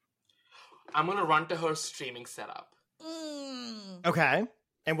gonna run to her streaming setup. Okay.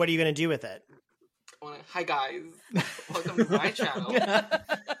 And what are you going to do with it? Hi guys, welcome to my channel.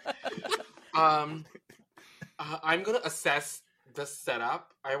 I'm gonna assess the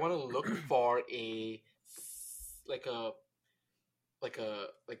setup. I want to look for an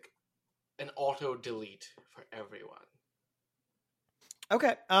auto delete for everyone.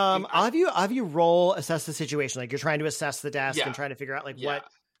 Okay. I'll have you roll assess the situation. Like you're trying to assess the desk Yeah. and trying to figure out like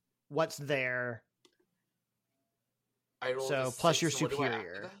what's there. I rolled So a plus 6, your so what do I add to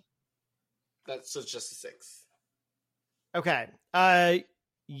superior. that? That's just a 6. Okay.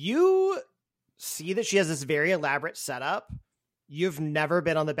 You see that she has this very elaborate setup. You've never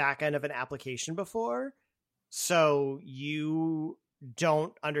been on the back end of an application before, so you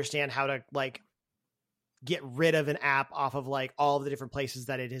don't understand how to like get rid of an app off of like all of the different places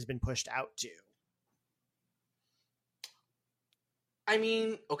that it has been pushed out to. I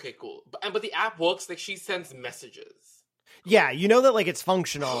mean, okay, cool. But the app works, like she sends messages. Yeah, you know that like it's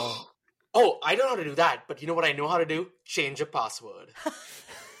functional. Oh, I don't know how to do that, but you know what I know how to do? Change a password.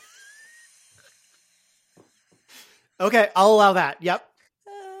 Okay, I'll allow that. Yep.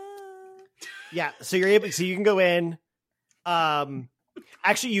 Yeah, so you can go in.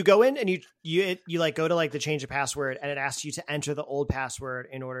 Actually, you go in and you like go to like the change a password, and it asks you to enter the old password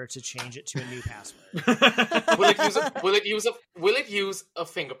in order to change it to a new password. Will it use a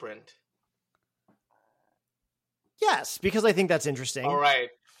fingerprint? Yes, because I think that's interesting. All right.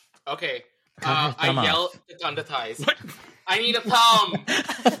 Okay. Cut her thumb I yell off. to Thunder Thighs. I need a thumb.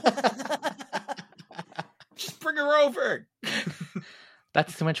 Just bring her over.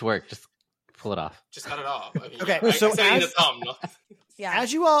 That's too much work. Just pull it off. Just cut it off. I mean, Okay, I so said I need a thumb. No? Yeah.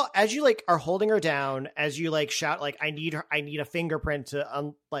 As you like are holding her down, as you like shout like I need a fingerprint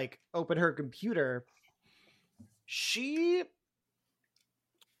to like open her computer.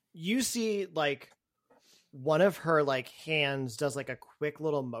 You see like one of her like hands does like a quick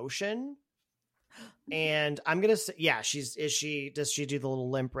little motion, and I'm gonna say does she do the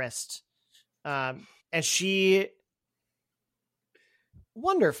little limp wrist? And she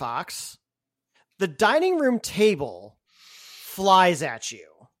Wonder Fox, the dining room table flies at you.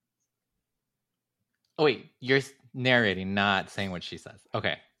 Oh wait, you're narrating, not saying what she says.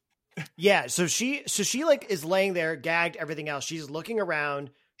 Okay. Yeah, so she like is laying there, gagged, everything else. She's looking around.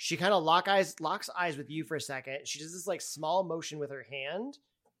 She kind of locks eyes with you for a second. She does this like small motion with her hand,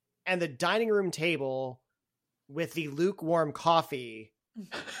 and the dining room table with the lukewarm coffee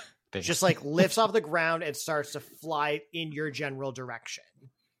just like lifts off the ground and starts to fly in your general direction.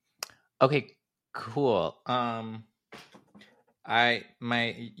 Okay, cool.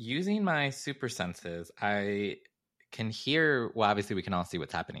 Using my super senses, I can hear. Well, obviously, we can all see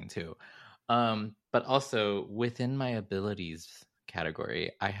what's happening too. But also within my abilities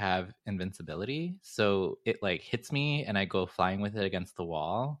category, I have invincibility, so it like hits me and I go flying with it against the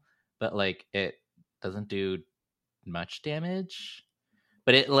wall, but like it doesn't do much damage.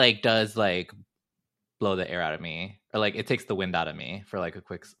 But it like does like blow the air out of me, or like it takes the wind out of me for a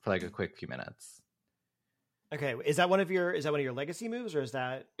quick few minutes. Okay, is that one of your legacy moves, or is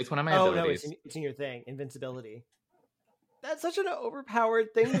that? It's one of my abilities. No, it's in your thing, invincibility. That's such an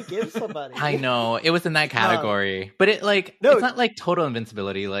overpowered thing to give somebody. I know it was in that category, but it like No. it's not like total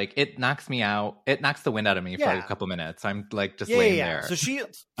invincibility. Like it knocks me out. It knocks the wind out of me for like a couple minutes. I'm like just laying there. So she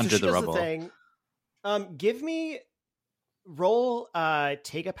under the does rubble. The thing. Give me roll.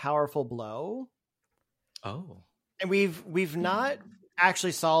 Take a powerful blow. Oh, And we've not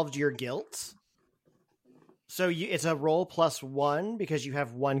actually solved your guilt. So it's a roll +1 because you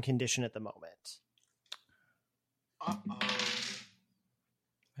have one condition at the moment. Uh-oh.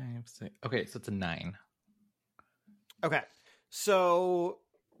 5, 6. Okay, so it's a 9. Okay. So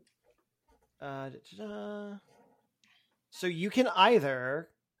so you can either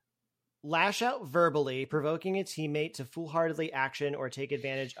lash out verbally, provoking a teammate to foolhardily action or take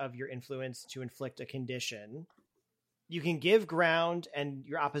advantage of your influence to inflict a condition. You can give ground and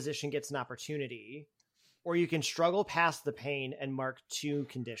your opposition gets an opportunity, or you can struggle past the pain and mark 2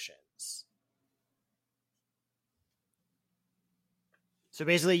 conditions. So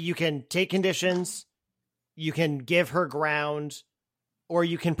basically you can take conditions, you can give her ground, or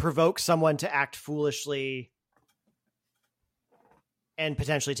you can provoke someone to act foolishly and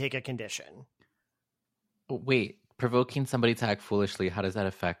potentially take a condition. Oh, wait, provoking somebody to act foolishly, how does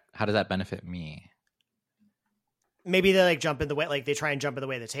that benefit me? Maybe they jump in the way, they try and jump in the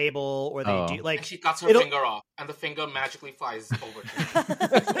way of the table, or they do And she cuts her finger off, and the finger magically flies over to her.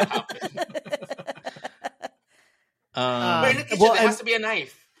 That's what happened. But in the kitchen, there has to be a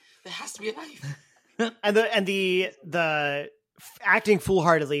knife. There has to be a knife. And the acting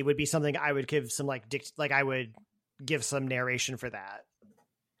foolhardily would be something I would give some I would give some narration for that.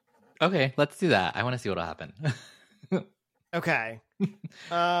 Okay, let's do that. I want to see what'll happen. Okay.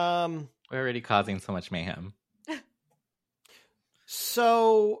 We're already causing so much mayhem.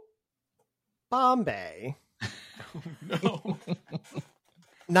 So, Bombae. Oh, no.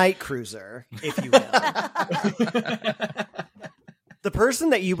 Night Cruiser, if you will. The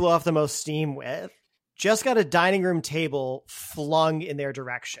person that you blow off the most steam with just got a dining room table flung in their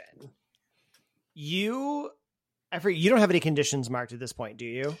direction. You don't have any conditions marked at this point, do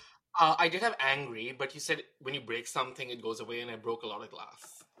you? I did have angry, but you said when you break something, it goes away, and I broke a lot of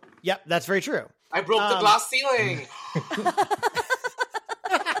glass. Yep, that's very true. I broke the glass ceiling!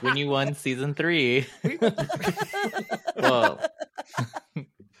 When you won season 3. Whoa.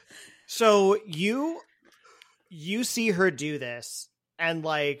 So you see her do this, and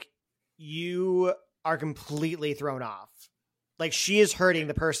you are completely thrown off. She is hurting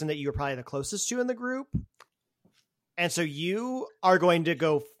the person that you were probably the closest to in the group. And so you are going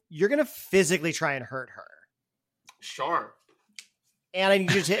to you're going to physically try and hurt her. Sure. And I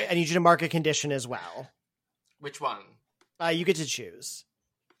need you to mark a condition as well. Which one? You get to choose.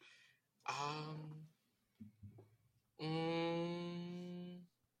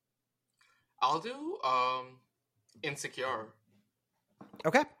 I'll do insecure.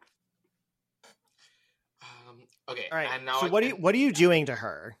 Okay. Okay. All right. And now so what are you doing to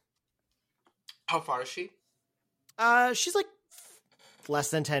her? How far is she? She's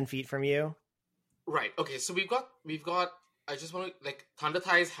less than 10 feet from you. Right. Okay. So we've got. I just want to Thunder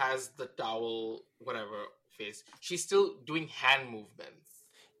Thighs has the towel, whatever face. She's still doing hand movements.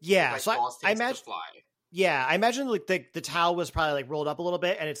 Yeah. So I imagine. Fly. Yeah, I imagine the towel was probably rolled up a little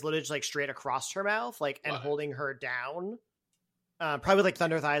bit, and it's literally just straight across her mouth, and holding her down. Probably with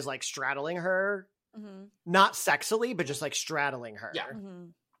Thunder Thighs straddling her, not sexily, but just straddling her. Yeah,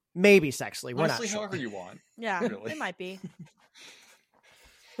 maybe sexily. We're Honestly, not sure. however you want. Yeah, really. It might be.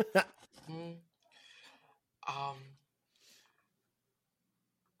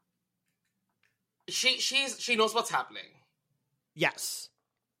 She knows what's happening. Yes.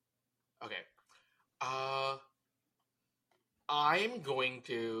 Okay. I'm going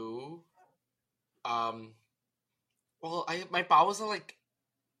to well, my powers are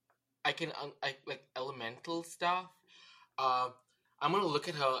I can elemental stuff. I'm gonna look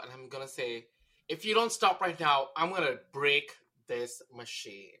at her and I'm gonna say, if you don't stop right now, I'm gonna break this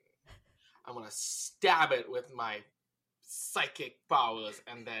machine. I'm gonna stab it with my psychic powers,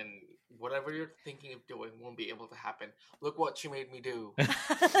 and then whatever you're thinking of doing won't be able to happen. Look what she made me do.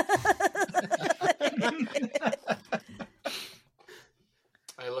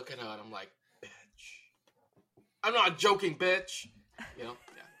 I look at her and I'm like, bitch. I'm not joking, bitch. Yeah.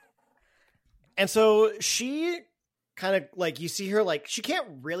 And so she kind of you see her she can't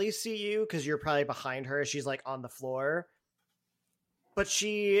really see you because you're probably behind her. She's on the floor, but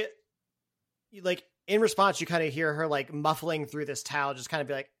she in response, you kind of hear her muffling through this towel, just kind of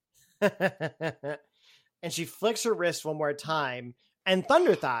be and she flicks her wrist one more time, and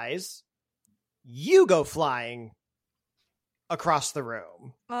Thunder Thighs, you go flying across the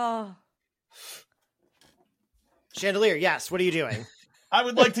room. Oh. Chandelier, yes, what are you doing? I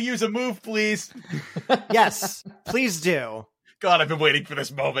would like to use a move, please. Yes, please do. God, I've been waiting for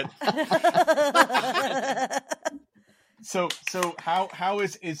this moment. So how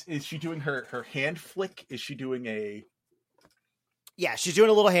is she doing her hand flick? Is she doing a? Yeah, she's doing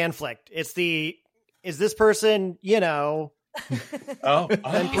a little hand flick. Is this person, Oh, It's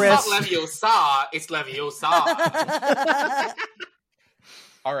Empress. not Leviosa, it's Leviosa.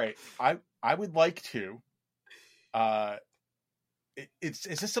 all right. I would like to. Is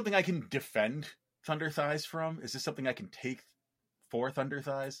this something I can defend Thunder Thighs from? Is this something I can take for Thunder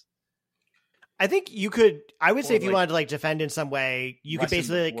Thighs? I think you could. I would say Or, if you like, wanted to like defend in some way, you could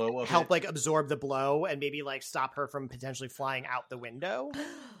lessen the basically blow like of help it. like absorb the blow and maybe like stop her from potentially flying out the window.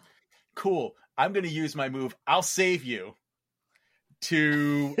 Cool. I'm going to use my move, I'll save you,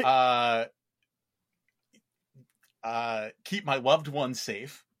 to keep my loved one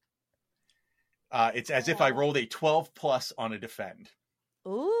safe. It's as if I rolled a 12 plus on a defend,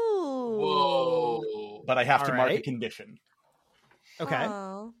 Ooh. Whoa. but I have to All mark a right. condition. Okay.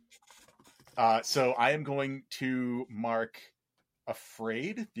 Oh. So I am going to mark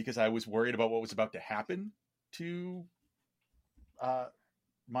afraid because I was worried about what was about to happen to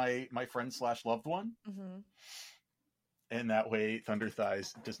my friend / loved one. Mm-hmm. And that way Thunder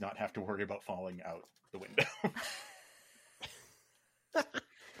Thighs does not have to worry about falling out the window.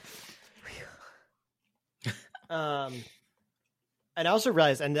 And I also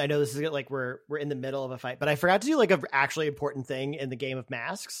realized, and I know this is like we're in the middle of a fight, but I forgot to do like a actually important thing in the game of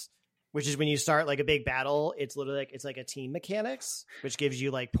masks, which is when you start like a big battle, it's literally like it's like a team mechanics, which gives you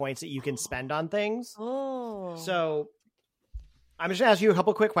like points that you can spend on things. Oh. So I'm just gonna ask you a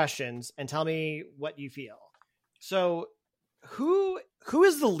couple quick questions and tell me what you feel. So who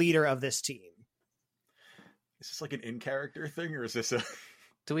is the leader of this team? Is this like an in-character thing, or is this a...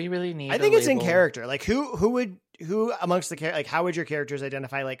 Do we really need? I think it's in label? character. Like who amongst the like how would your characters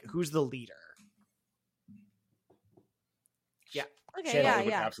identify like who's the leader? Yeah. Okay, Chandelier yeah,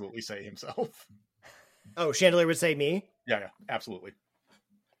 would yeah. absolutely say himself. Oh, Chandelier would say me. Yeah, absolutely.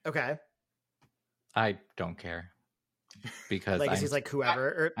 Okay. I don't care because Legacy's I'm, like whoever.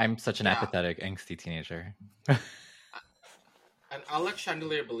 Or, I'm such an Yeah. apathetic, angsty teenager. And I'll let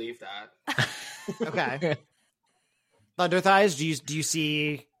Chandelier believe that. okay. Thunder Thighs, do you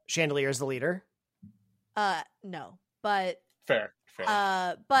see Chandelier as the leader? No, but Fair.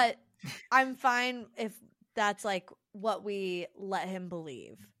 but I'm fine if that's like what we let him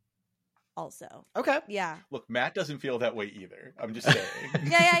believe. Also, Okay. yeah, Look, Matt doesn't feel that way either. I'm just saying.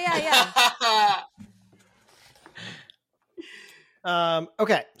 yeah.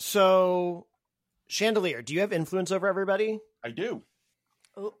 Okay. So Chandelier, do you have influence over everybody? I do.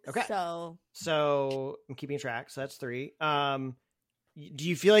 Ooh, Okay. So I'm keeping track. So that's 3. Do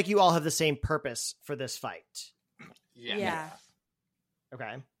you feel like you all have the same purpose for this fight? Yeah.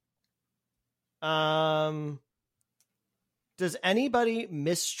 Okay. Does anybody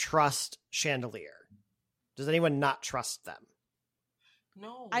mistrust Chandelier? Does anyone not trust them?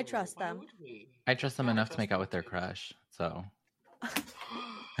 No. I trust why them. would we? I trust them Yeah, I enough to trust make out with their them. crush. So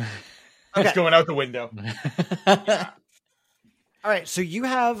It's going out the window. Yeah. All right. So you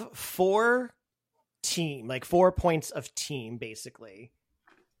have 4 points of team, basically.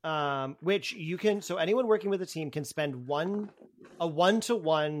 Which you can, so anyone working with a team can spend a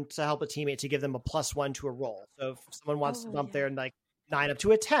 1-to-1 to help a teammate to give them a +1 to a roll. So if someone wants to bump their like 9 up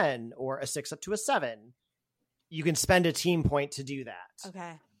to a 10 or a 6 up to a 7, you can spend a team point to do that.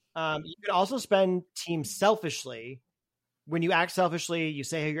 okay, You can also spend team selfishly. When you act selfishly, you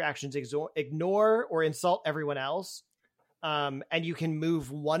say how your actions ignore or insult everyone else. And you can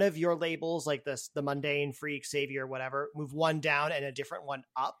move one of your labels, like the mundane, freak, savior, whatever, move one down and a different one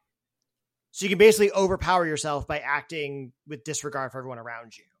up. So you can basically overpower yourself by acting with disregard for everyone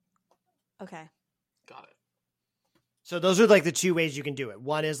around you. okay, Got it. So those are like the 2 ways you can do it.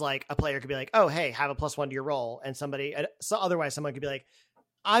 One is like a player could be like, oh, hey, have a +1 to your roll. And otherwise someone could be like,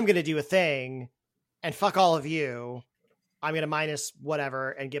 I'm going to do a thing and fuck all of you. I'm going to minus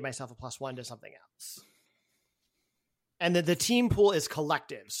whatever and give myself a +1 to something else. And then the team pool is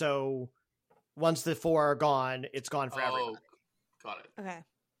collective. So once the 4 are gone, it's gone for everyone. Got it. okay.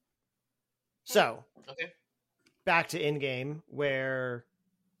 So Okay. back to in-game where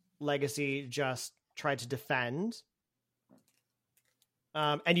Legacy just tried to defend.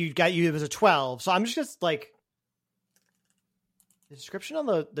 And it was a 12. So I'm just like, the description on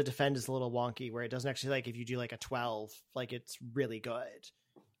the defend is a little wonky where it doesn't actually like if you do like a 12, like it's really good.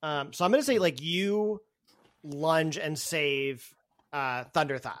 So I'm going to say like you lunge and save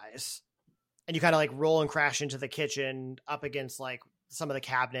Thunder Thighs. And you kind of like roll and crash into the kitchen up against like some of the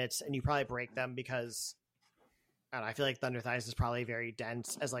cabinets and you probably break them because I don't know, I feel like Thunder Thighs is probably very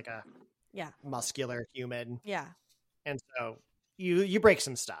dense as like a muscular human. Yeah. And so you break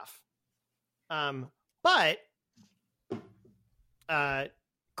some stuff. But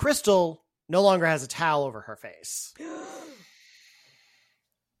Crystal no longer has a towel over her face.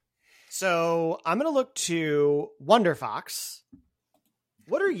 So I'm going to look to Wonder Fox.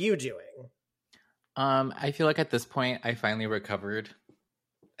 What are you doing? I feel like at this point I finally recovered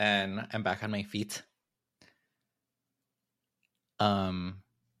and I'm back on my feet. I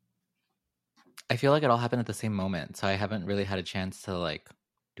feel like it all happened at the same moment, so I haven't really had a chance to like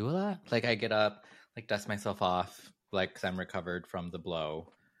do a lot. Like I get up, like dust myself off, like 'cause I'm recovered from the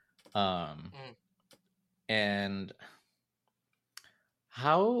blow. And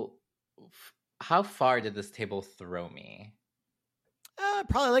how far did this table throw me?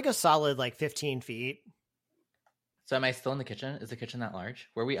 Probably like a solid 15 feet. So am I still in the kitchen? Is the kitchen that large?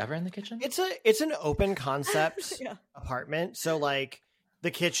 Were we ever in the kitchen? It's an open concept Yeah. apartment. So like the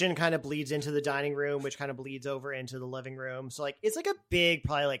kitchen kind of bleeds into the dining room, which kind of bleeds over into the living room. So like it's like a big,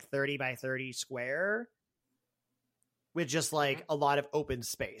 probably like 30 by 30 square with just like a lot of open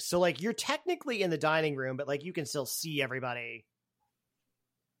space. So like you're technically in the dining room, but like you can still see everybody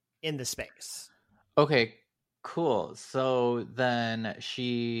in the space. Okay, cool. So then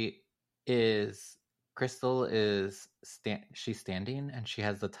Crystal is she's standing and she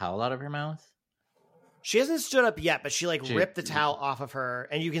has the towel out of her mouth. She hasn't stood up yet, but she ripped the towel off of her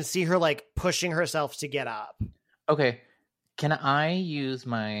and you can see her like pushing herself to get up. Okay. Can I use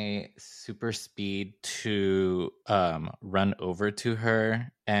my super speed to run over to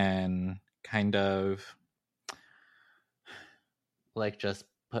her and kind of like just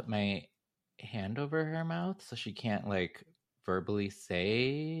put my hand over her mouth so she can't like verbally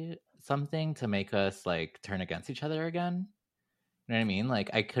say something to make us like turn against each other again? You know what I mean?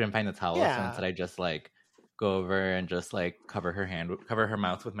 Like I couldn't find the towel, so instead I just like go over and just like cover her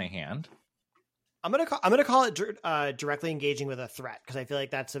mouth with my hand. I'm gonna call it directly engaging with a threat because I feel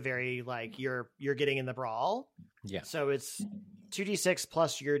like that's a very like you're getting in the brawl. Yeah. So it's 2d6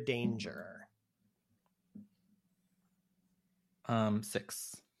 plus your danger.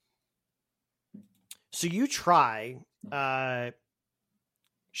 6. So you try.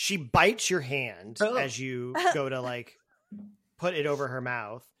 She bites your hand as you go to like put it over her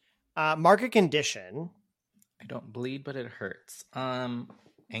mouth. Mark a condition. I don't bleed, but it hurts.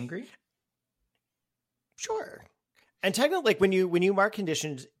 Angry? Sure. And technically, like when you mark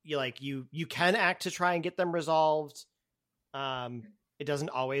conditions, you can act to try and get them resolved. It doesn't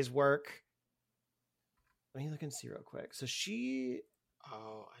always work. Let me look and see real quick. So I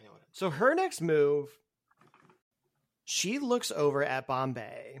know what. So her next move, she looks over at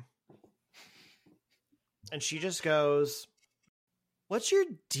Bombae, and she just goes, "What's your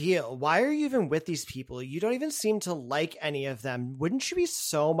deal? Why are you even with these people? You don't even seem to like any of them. Wouldn't you be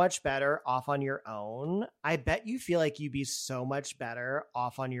so much better off on your own? I bet you feel like you'd be so much better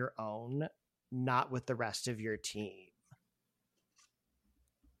off on your own, not with the rest of your team."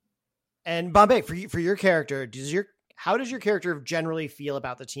 And Bombae, for your character, how does your character generally feel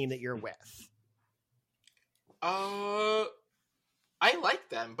about the team that you're with? I like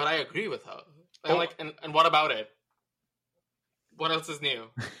them, but I agree with her. And what about it? What else is new?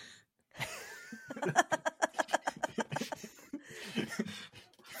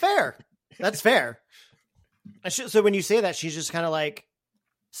 Fair. That's fair. So when you say that, she's just kind of like,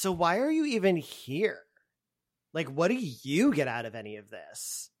 so why are you even here? Like, what do you get out of any of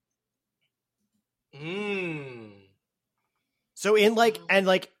this? So in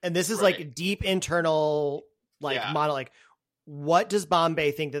and this is like deep internal monologue. What does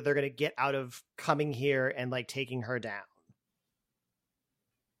Bombae think that they're going to get out of coming here and like taking her down?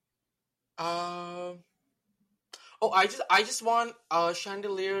 I just want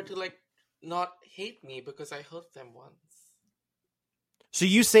Chandelier to like not hate me because I hurt them once. So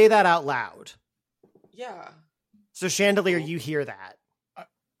you say that out loud. Yeah. So Chandelier, you hear that.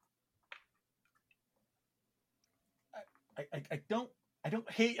 I don't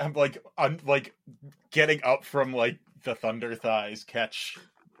hate. I'm like getting up from like the thunder thighs catch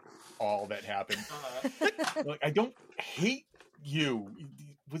all that happened. Like I don't hate you. It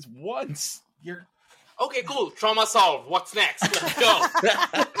was once. You're okay. Cool. Trauma solved. What's next? Let's go.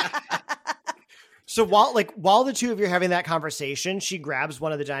 So while the two of you are having that conversation, she grabs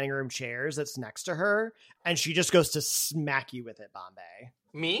one of the dining room chairs that's next to her, and she just goes to smack you with it, Bombae.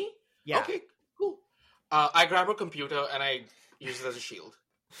 Me? Yeah. Okay. Cool. I grab her computer and I use it as a shield.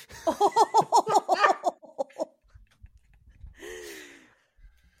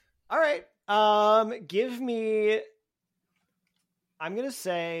 All right. Give me. I'm gonna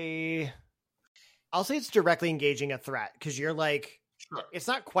say. I'll say it's directly engaging a threat because you're like. Sure. It's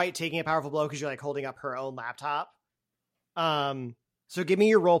not quite taking a powerful blow because you're like holding up her own laptop. So give me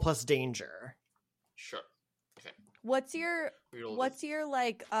your roll plus danger. Sure. Okay. What's your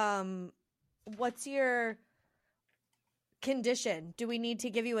condition? Do we need to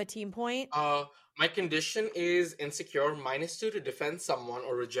give you a team point? My condition is insecure -2 to defend someone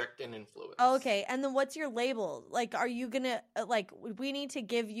or reject an influence. Okay, and then what's your label? Like, are you gonna like? We need to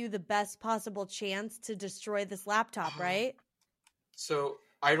give you the best possible chance to destroy this laptop, right? So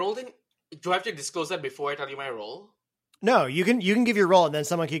I rolled in. Do I have to disclose that before I tell you my roll? No, you can give your roll, and then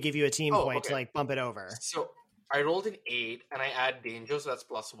someone could give you a team point to okay. like bump it over. So I rolled an 8, and I add danger, so that's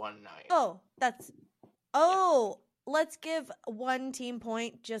 +1, 9. Let's give 1 team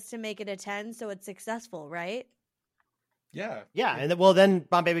point just to make it a 10, so it's successful, right? Yeah. Yeah, and then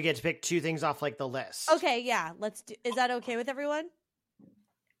Bombae would get to pick 2 things off like the list. Okay, yeah. Let's do. Is that okay with everyone?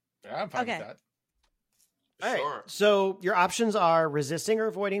 Yeah, I'm fine Okay. with that. All right. Sure. So your options are resisting or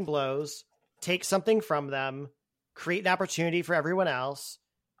avoiding blows, take something from them, create an opportunity for everyone else,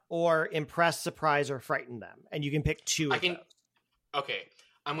 or impress, surprise, or frighten them. And you can pick 2 of those. Okay,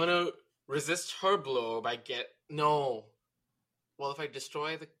 I'm gonna resist her blow by no. Well, if I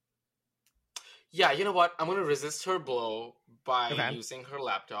destroy the... Yeah, you know what? I'm gonna resist her blow by using her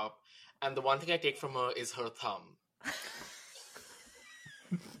laptop, and the one thing I take from her is her thumb.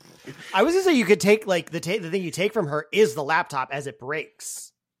 I was gonna say you could take like the thing you take from her is the laptop as it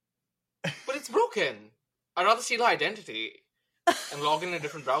breaks. But it's broken. I'd rather steal her identity and log in a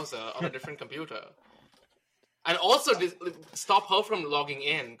different browser on a different computer. And also stop her from logging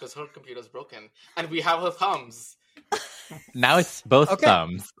in because her computer's broken. And we have her thumbs. Now it's both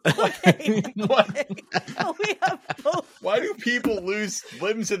thumbs. Okay. What? We have both. Why do people lose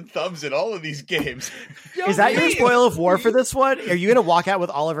limbs and thumbs in all of these games? Is that your spoil of war for this one? Are you gonna walk out with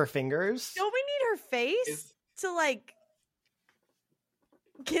all of her fingers? Don't we need her face to like?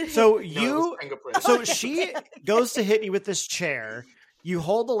 Get So Okay. she goes to hit you with this chair. You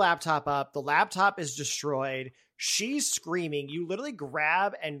hold the laptop up. The laptop is destroyed. She's screaming. You literally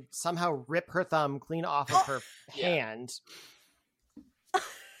grab and somehow rip her thumb clean off of her hand.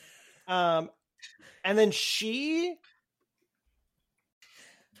 And then she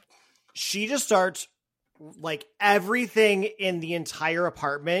just starts, like, everything in the entire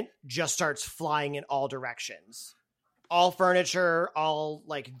apartment just starts flying in all directions. All furniture, all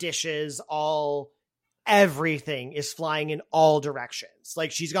like dishes, everything is flying in all directions.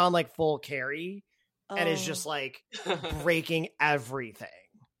 Like she's gone like full Carrie and is just like breaking everything.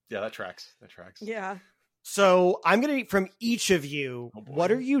 Yeah, that tracks. Yeah. So I'm going to, from each of you,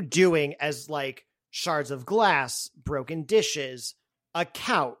 what are you doing as like shards of glass, broken dishes, a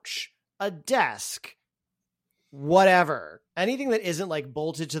couch, a desk, whatever, anything that isn't like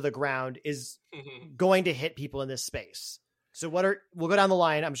bolted to the ground is going to hit people in this space. So we'll go down the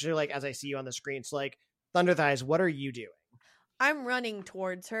line. I'm sure like as I see you on the screen. So like Thunder Thighs, what are you doing? I'm running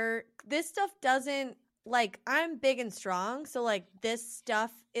towards her. This stuff doesn't like, I'm big and strong. So like this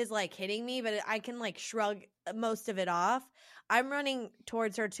stuff is like hitting me, but I can like shrug most of it off. I'm running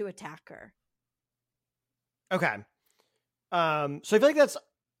towards her to attack her. Okay. So I feel like that's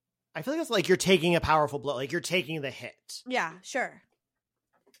like you're taking a powerful blow, like you're taking the hit. Yeah, sure.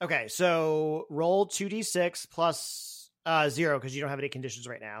 Okay, so roll 2d6 plus 0 because you don't have any conditions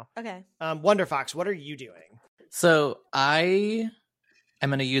right now. Okay. Wonder Fox, what are you doing? So I am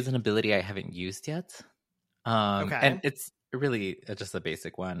going to use an ability I haven't used yet. Okay. And it's really just a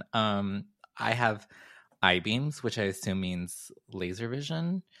basic one. I have eye beams, which I assume means laser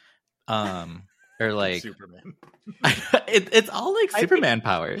vision. Or like Superman. it's all like Superman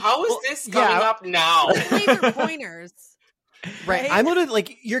powers. How is this coming up now? Laser pointers. Right. I'm gonna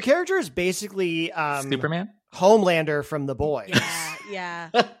like your character is basically Superman? Homelander from The Boys. Yeah.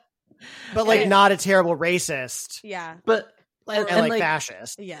 But like not a terrible racist. Yeah. But And like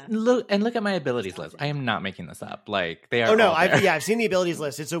fascist. Yeah. Look at my abilities list. I am not making this up. Like they are. Oh no, all there. I've seen the abilities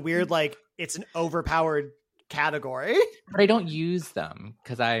list. It's a weird like it's an overpowered category. But I don't use them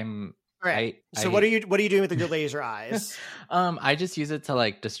because I'm. Right. What are you doing with your laser eyes? I just use it to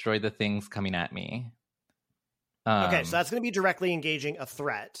like destroy the things coming at me. Okay, so that's going to be directly engaging a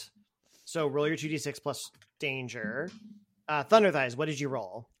threat. So roll your 2d6 plus danger. Thunder Thighs, what did you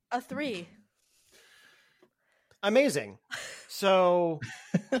roll? A 3. Amazing. So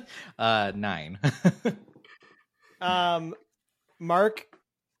 9. Mark.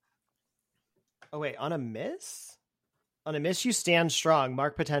 Oh wait, on a miss? On a miss, you stand strong.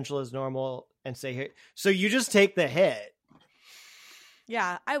 Mark potential is normal and stay here. So you just take the hit.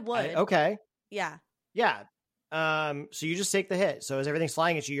 Yeah, I would. Okay. Yeah. Yeah. So you just take the hit. So as everything's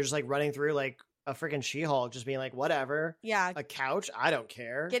flying at you, you're just like running through like a freaking She-Hulk, just being like, whatever. Yeah. A couch, I don't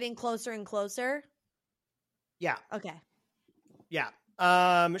care. Getting closer and closer. Yeah. Okay. Yeah.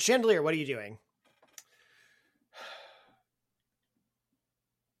 Chandelier, what are you doing?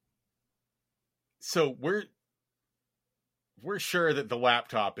 So we're sure that the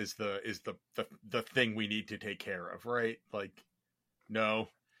laptop is the thing we need to take care of, right? Like, no,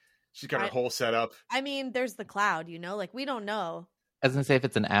 she's got her whole setup. I mean, there's the cloud, like we don't know. I was gonna say if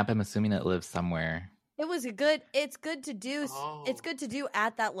it's an app, I'm assuming it lives somewhere. It's good to do. Oh. It's good to do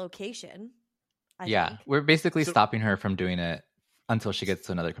at that location. I think. We're basically stopping her from doing it until she gets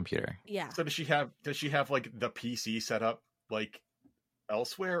to another computer. Yeah. So does she have like the PC set up like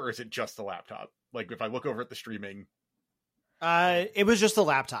elsewhere, or is it just the laptop? Like if I look over at the streaming, it was just a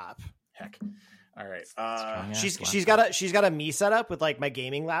laptop. heck. All right. She's got a me set up with like my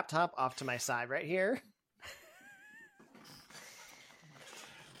gaming laptop off to my side right here.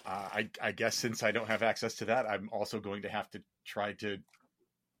 I guess since I don't have access to that, I'm also going to have to try to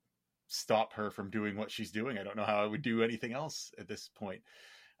stop her from doing what she's doing. I don't know how I would do anything else at this point.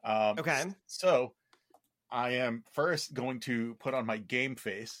 Okay. So I am first going to put on my game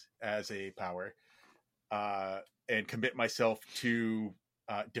face as a power and commit myself to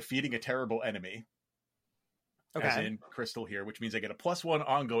defeating a terrible enemy. Okay. As in Crystal here, which means I get a +1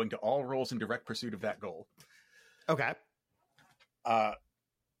 ongoing to all rolls in direct pursuit of that goal. Okay.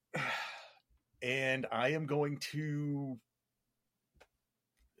 And I am going to...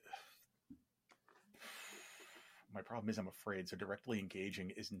 My problem is I'm afraid, so directly engaging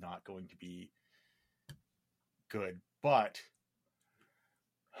is not going to be good. But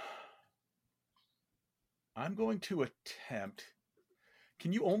I'm going to attempt...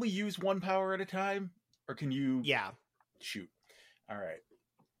 Can you only use one power at a time? Or can you... Yeah. Shoot. All right.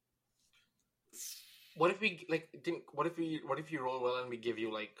 What if we what if you roll well and we give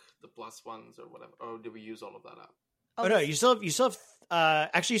you like the +1s or whatever? Or do we use all of that up? Oh no, you still have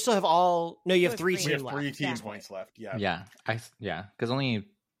actually you still have all. No, you have three We team have left. 3 team points left. Yeah. Yeah, because only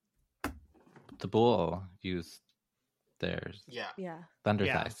the bull used theirs. Yeah. Yeah. Thunder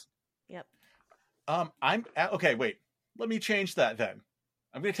Yeah. thighs. Yep. Okay, wait. Let me change that then.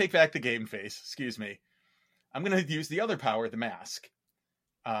 I'm going to take back the game face. Excuse me. I'm going to use the other power, the mask,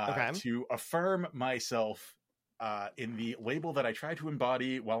 to affirm myself in the label that I try to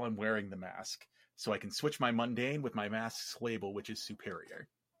embody while I'm wearing the mask. So I can switch my mundane with my mask's label, which is superior.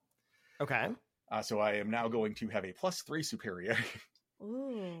 Okay. So I am now going to have a +3 superior.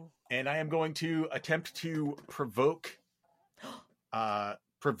 Ooh. And I am going to attempt to provoke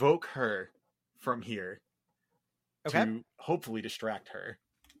her from here Okay. to hopefully distract her.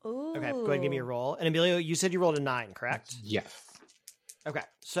 Ooh. Okay. Go ahead and give me a roll. And Emilio, you said you rolled a 9, correct? Yes. Okay.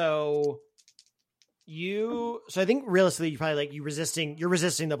 So I think realistically you probably you're resisting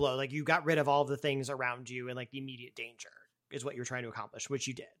the blow. Like you got rid of all of the things around you and like the immediate danger is what you're trying to accomplish, which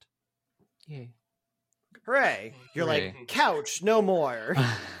you did. Yay. Hooray. You're Hooray. like, couch, no more.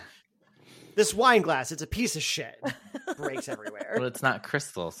 This wine glass, it's a piece of shit. Breaks everywhere. Well, it's not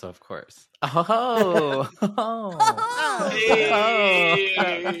crystal, so of course. Oh.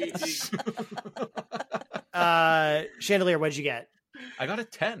 Chandelier, what'd you get? I got a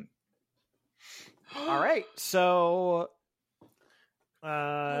 10. All right. So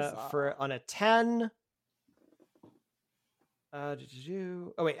on a 10. Oh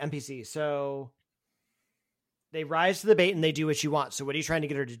wait, NPC. So they rise to the bait and they do what you want. So what are you trying to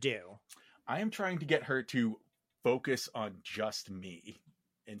get her to do? I am trying to get her to focus on just me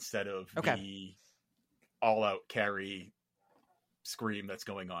instead of the all-out carry scream that's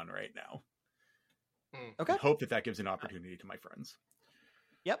going on right now. Okay. I hope that gives an opportunity to my friends.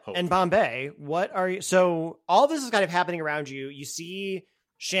 Yep. Hope. And Bombae, what are you? So all this is kind of happening around you. You see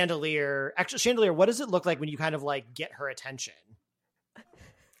Chandelier. Actually, Chandelier, what does it look like when you kind of like get her attention?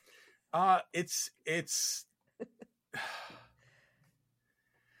 It's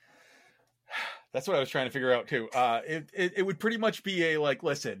that's what I was trying to figure out too. It would pretty much be a like,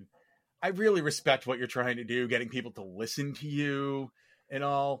 listen, I really respect what you're trying to do, getting people to listen to you and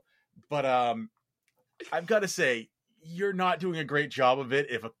all, but I've got to say, you're not doing a great job of it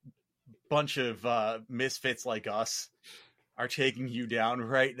if a bunch of misfits like us are taking you down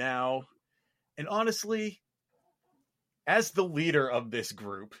right now. And honestly, as the leader of this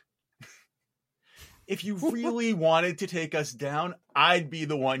group, if you really wanted to take us down, I'd be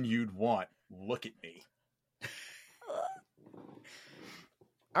the one you'd want. Look at me.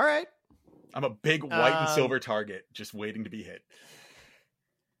 All right. I'm a big white and silver target just waiting to be hit.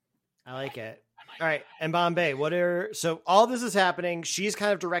 I like it. All right. And Bombae, so all this is happening. She's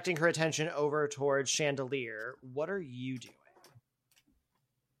kind of directing her attention over towards Chandelier. What are you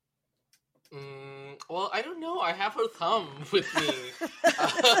doing? Well, I don't know. I have her thumb with me.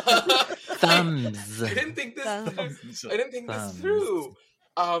 Thumbs. I didn't think this through.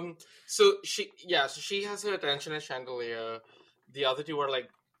 So she has her attention at Chandelier. The other two are like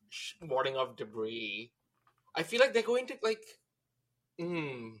warding off debris. I feel like they're going to like.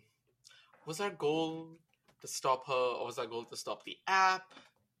 Was our goal to stop her, or was our goal to stop the app?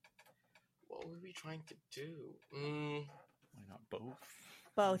 What were we trying to do? Why not both?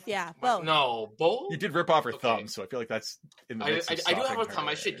 Both, yeah, both. No, both. You did rip off her Okay. thumb, so I feel like that's in the mix of I do have a stopping thumb.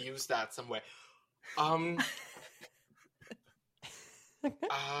 I her. should use that somewhere.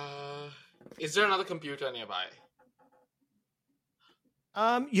 Is there another computer nearby?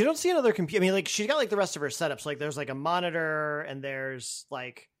 You don't see another computer. I mean, like, she's got like the rest of her setup. So like, there's like a monitor, and there's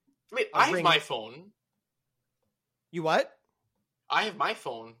like. Wait, A I have ring. my phone. You what? I have my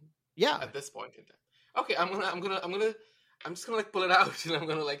phone Yeah. at this point in time. Okay, I'm just gonna like pull it out, and I'm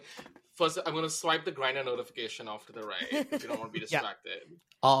gonna like first I'm gonna swipe the Grindr notification off to the right if you don't want to be Yeah. distracted.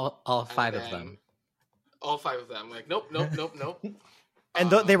 All And 5 of then- them. All 5 of them. Like nope. And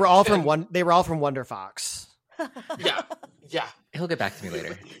they were all from one. They were all from Wonder Fox. Yeah. He'll get back to me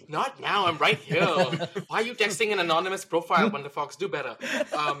later. Not now. I'm right here. Why are you texting an anonymous profile, Wonder Fox? Do better.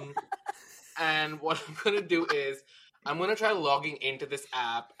 And what I'm gonna do is I'm gonna try logging into this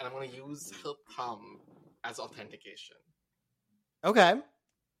app, and I'm gonna use her thumb as authentication. Okay.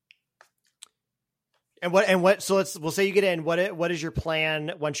 And what? So we'll say you get in. What is your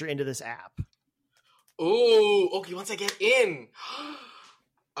plan once you're into this app? Oh, okay. Once I get in,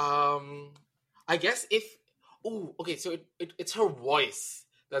 I guess if. Oh, okay. So it's her voice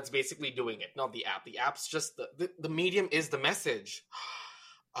that's basically doing it, not the app. The app's just the medium is the message.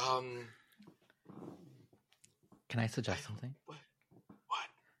 Can I suggest something? What?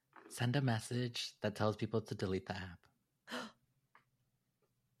 Send a message that tells people to delete the app.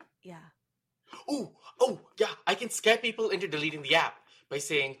 Yeah. Oh, yeah. I can scare people into deleting the app by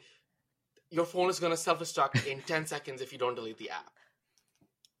saying your phone is going to self-destruct in 10 seconds if you don't delete the app.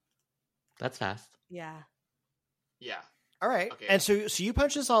 That's fast. Yeah. Yeah. All right. Okay. And so you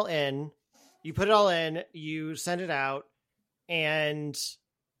punch this all in, you put it all in, you send it out, and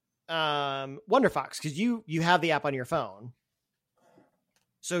Wonder Fox, because you have the app on your phone.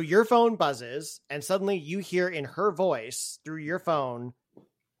 So your phone buzzes, and suddenly you hear in her voice through your phone,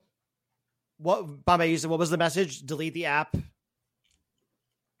 Bombae, you said, what was the message? Delete the app.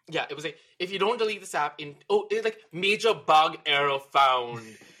 Yeah, it was like, if you don't delete this app it's like major bug error found,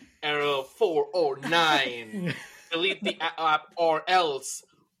 error 4 or 9. Delete the app or else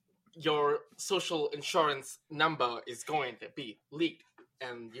your social insurance number is going to be leaked,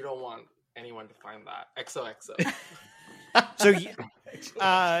 and you don't want anyone to find that. XOXO.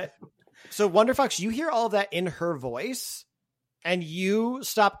 So Wonder Fox, you hear all of that in her voice, and you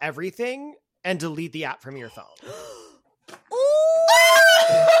stop everything and delete the app from your phone.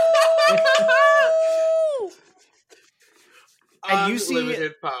 And you see,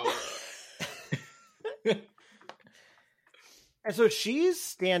 unlimited power. and so she's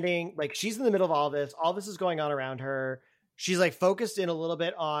standing, like, she's in the middle of all this. All this is going on around her. She's like focused in a little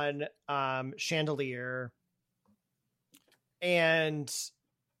bit on Chandelier, and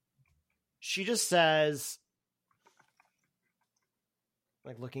she just says,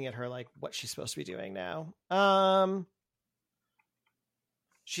 like, looking at her like what she's supposed to be doing now.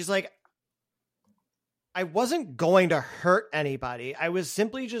 She's like, I wasn't going to hurt anybody. I was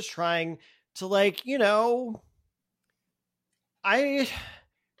simply just trying to, like, you know, you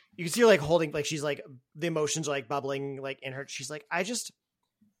can see her like holding, like, she's like, the emotions are like bubbling like in her. She's like,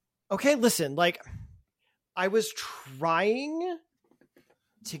 okay, listen, like, I was trying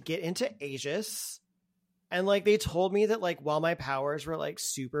to get into Aegis, and like they told me that, like, while my powers were like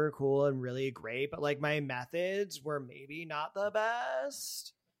super cool and really great, but like my methods were maybe not the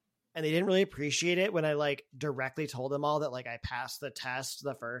best. And they didn't really appreciate it when I like directly told them all that, like, I passed the test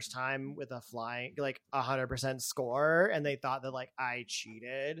the first time with a flying, like, 100% score. And they thought that, like, I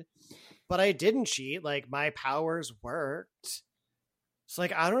cheated, but I didn't cheat. Like, my powers worked. So,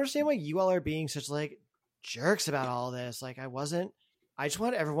 like, I don't understand why you all are being such, like, jerks about all this. Like, I just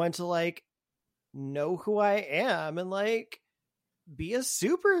want everyone to, like, know who I am and, like, be a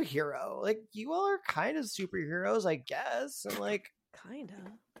superhero. Like, you all are kind of superheroes, I guess. And, like,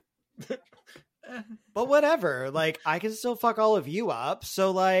 Kinda. but whatever, like, I can still fuck all of you up.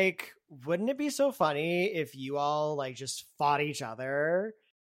 So, like, wouldn't it be so funny if you all, like, just fought each other?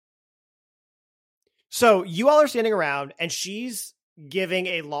 So you all are standing around, and she's giving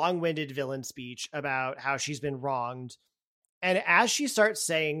a long-winded villain speech about how she's been wronged. And as she starts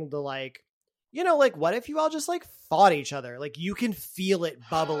saying the, like, you know, like, what if you all just, like, fought each other? Like, you can feel it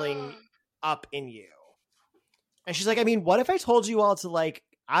bubbling up in you. And she's like, I mean, what if I told you all to, like,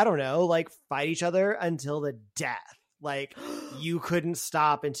 I don't know, like, fight each other until the death? Like, you couldn't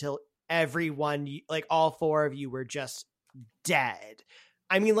stop until everyone, like, all 4 of you were just dead.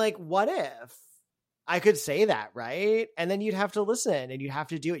 I mean, like, what if? I could say that, right? And then you'd have to listen and you'd have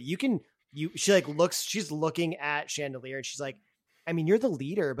to do it. She like she's looking at Chandelier and she's like, I mean, you're the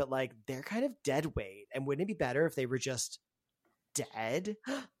leader, but like they're kind of dead weight. And wouldn't it be better if they were just dead?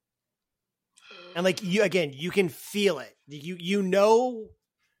 And like you can feel it. You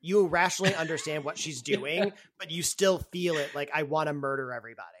rationally understand what she's doing, but you still feel it. Like, I want to murder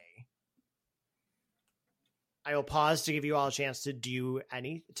everybody. I will pause to give you all a chance to do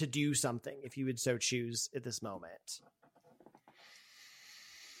something if you would so choose at this moment.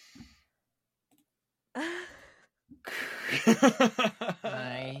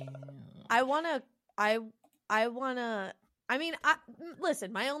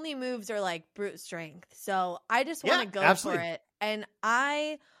 Listen, my only moves are like brute strength. So I just want to go for it. And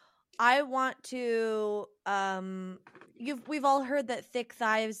I want to, we've all heard that thick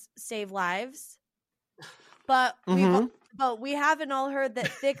thighs save lives. But we haven't all heard that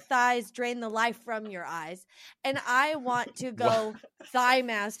thick thighs drain the life from your eyes. And I want to go thigh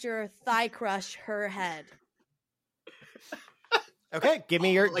master, thigh crush her head. Okay, give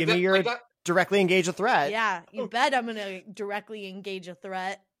me your directly engage a threat. Yeah, you bet I'm going to directly engage a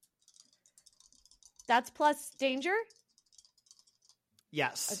threat. That's plus danger?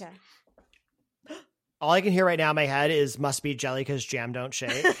 Yes. Okay. All I can hear right now in my head is must be jelly because jam don't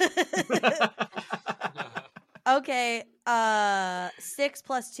shake. Okay, 6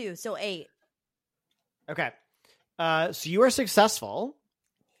 plus 2, so 8. Okay. So you are successful.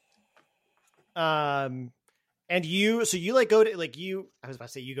 And you like go to like you. I was about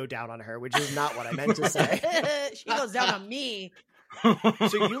to say you go down on her, which is not what I meant to say. She goes down on me.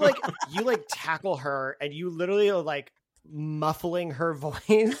 So you like tackle her, and you literally are like muffling her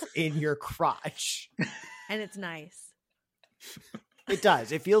voice in your crotch, and it's nice. It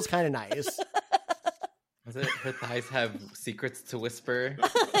does. It feels kind of nice. Was it her thighs have secrets to whisper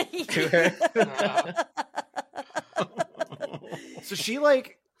to her? So she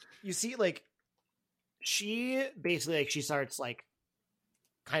like, you see like, she basically like, she starts like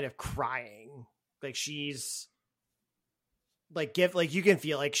kind of crying. Like she's like, you can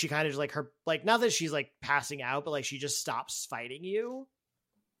feel like she kind of just like her, like not that she's like passing out, but like she just stops fighting you.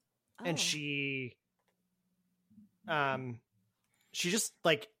 Oh. And she just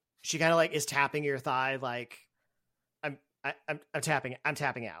like, she kind of like is tapping your thigh, like I'm tapping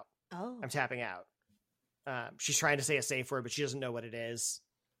out. Oh, I'm tapping out. She's trying to say a safe word, but she doesn't know what it is.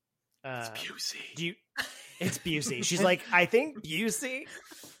 It's Busey. It's Busey. She's like, I think Busey.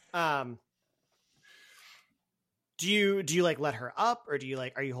 Do you like let her up, or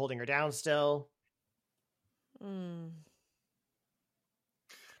are you holding her down still?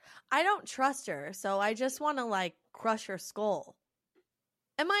 I don't trust her, so I just want to like crush her skull.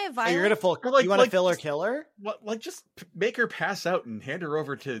 Am I a violent? You're gonna you want to fill her, kill her? What? Like, just make her pass out and hand her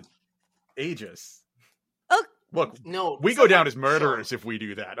over to Aegis. Oh, look, no, we go down as murderers if we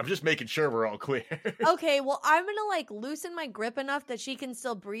do that. I'm just making sure we're all clear. Okay, well, I'm gonna like loosen my grip enough that she can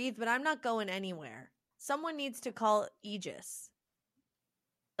still breathe, but I'm not going anywhere. Someone needs to call Aegis.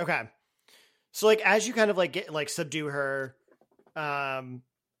 Okay, so like as you kind of like get like subdue her, I'll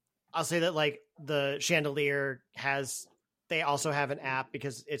say that like the chandelier they also have an app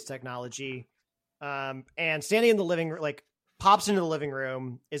because it's technology. And standing in the living room, like pops into the living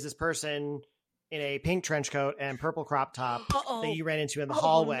room, is this person in a pink trench coat and purple crop top that you ran into in the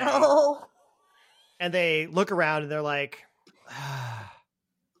hallway. No. And they look around and they're like,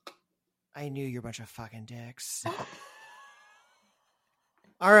 I knew you're a bunch of fucking dicks.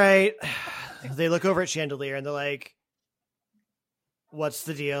 All right. They look over at Chandelier and they're like, what's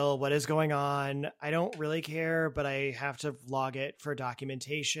the deal? What is going on? I don't really care, but I have to log it for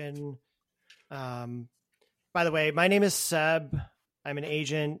documentation. By the way, my name is Seb. I'm an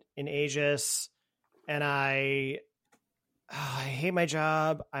agent in Aegis, and I hate my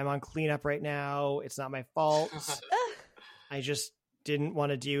job. I'm on cleanup right now. It's not my fault. I just didn't want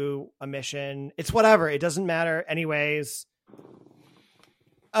to do a mission. It's whatever. It doesn't matter. Anyways.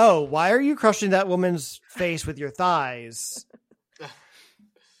 Oh, why are you crushing that woman's face with your thighs?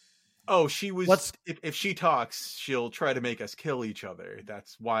 Oh, she was. If she talks, she'll try to make us kill each other.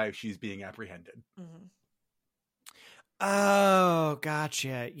 That's why she's being apprehended. Mm-hmm. Oh,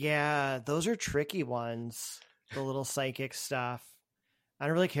 gotcha. Yeah, those are tricky ones. The little psychic stuff. I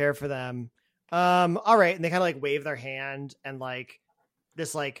don't really care for them. All right, and they kind of like wave their hand, and like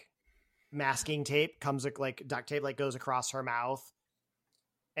this like masking tape comes like duct tape like goes across her mouth,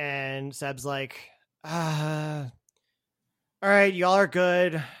 and Seb's like, all right, y'all are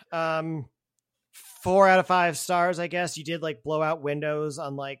good. 4 out of 5 stars, I guess. You did like blow out windows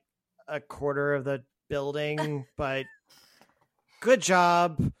on like a quarter of the building, but good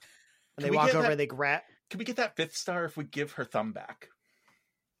job. And And they walk over and they grab. Can we get that 5th star if we give her thumb back?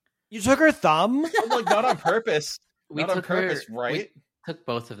 You took her thumb? Like, not on purpose. We Not on took purpose, her, right? We took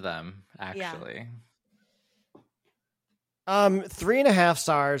both of them, actually. 3.5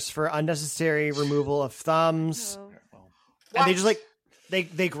 stars for unnecessary removal of thumbs. Oh. And they just like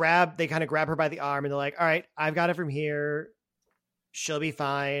they kind of grab her by the arm and they're like, all right, I've got it from here. She'll be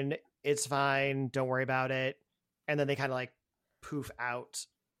fine. It's fine. Don't worry about it. And then they kind of like poof out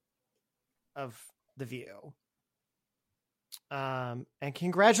of the view. And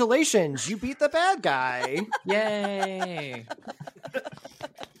congratulations, you beat the bad guy. Yay!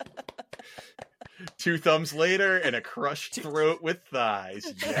 2 thumbs later and a crushed throat with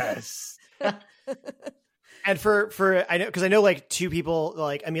thighs. Yes. And for I know, because I know like 2 people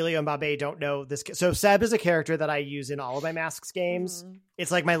like Emilio and Bombae don't know this. So Seb is a character that I use in all of my Masks games. Mhm.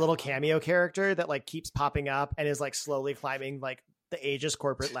 It's like my little cameo character that like keeps popping up and is like slowly climbing like the Aegis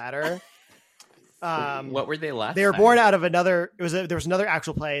corporate ladder. What were they last They were time? born out of another. There was another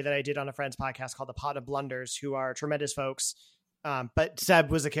actual play that I did on a friend's podcast called The Pot of Blunders, who are tremendous folks. But Seb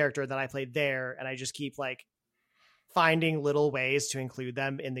was a character that I played there, and I just keep like finding little ways to include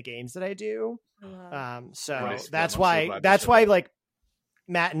them in the games that I do. Wow. So Nice. that's I'm so why glad that's you why said that. like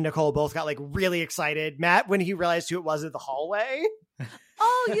Matt and Nicole both got like really excited. Matt when he realized who it was in the hallway.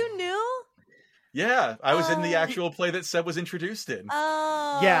 Oh, you knew? Yeah, I was in the Oh. actual play that Seb was introduced in.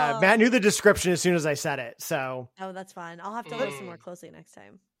 Oh. Yeah, Matt knew the description as soon as I said it. So, Oh, that's fine. I'll have to listen more closely next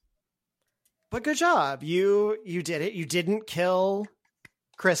time. but good job. You did it. You didn't kill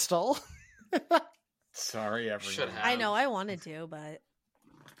Crystal. Sorry, Should everyone. have. I know I wanted to, but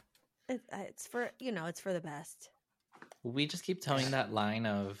it's for it's for the best. We just keep telling that line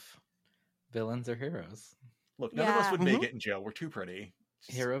of villains or heroes. Look, none of us Yeah. would make it in jail. We're too pretty.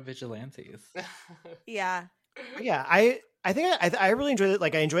 Hero vigilantes. Yeah. Yeah, I think I really enjoy it.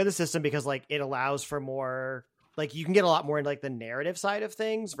 Like I enjoy the system because like it allows for more. Like you can get a lot more into like the narrative side of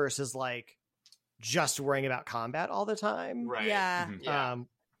things versus like just worrying about combat all the time. Right. Yeah. Mhm. Yeah.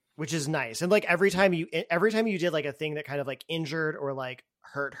 Which is nice. And like every time you did like a thing that kind of like injured or like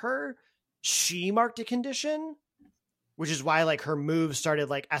hurt her, she marked a condition, which is why like her moves started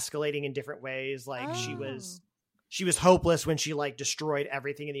like escalating in different ways. Like she was hopeless when she like destroyed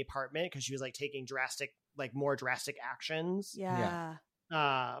everything in the apartment because she was like taking more drastic actions. Yeah.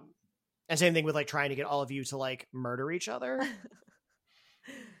 And same thing with like trying to get all of you to like murder each other.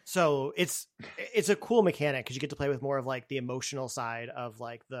 So it's a cool mechanic because you get to play with more of like the emotional side of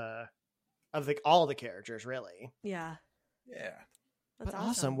like all the characters really. Yeah. Yeah. That's But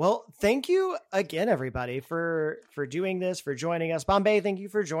awesome. Well, thank you again, everybody, for doing this, for joining us. Bombae, thank you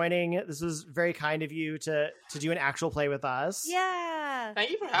for joining. This was very kind of you to do an actual play with us. Yeah. Thank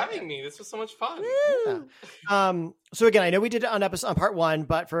you for having me. This was so much fun. Woo. So again, I know we did it on part 1,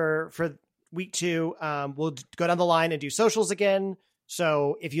 but for week 2, we'll go down the line and do socials again.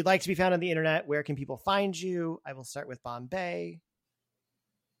 So if you'd like to be found on the internet, where can people find you? I will start with Bombae.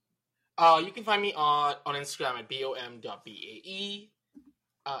 You can find me on Instagram at bom.bae.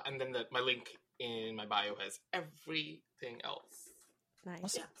 And then my link in my bio has everything else. Nice.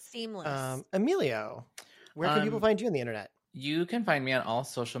 Awesome. Seamless. Emilio, where can people find you on the internet? You can find me on all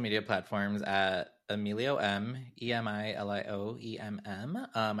social media platforms at Emilio M, EMILIOEMM.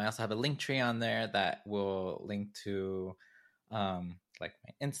 I also have a link tree on there that will link to like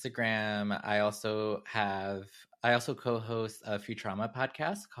my Instagram. I also co-host a Futurama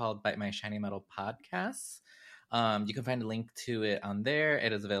podcast called Bite My Shiny Metal Podcasts. You can find a link to it on there.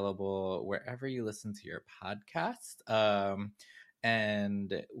 It is available wherever you listen to your podcast.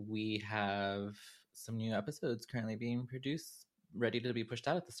 And we have some new episodes currently being produced, ready to be pushed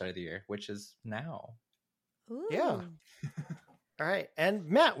out at the start of the year, which is now. Ooh. Yeah. All right. And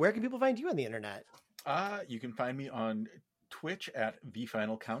Matt, where can people find you on the internet? You can find me on Twitch at The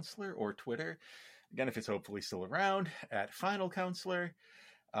Final Counselor or Twitter. Again, if it's hopefully still around, at Final Counselor.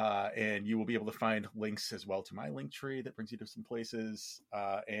 And you will be able to find links as well to my link tree that brings you to some places.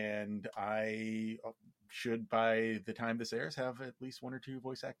 And I should, by the time this airs, have at least 1 or 2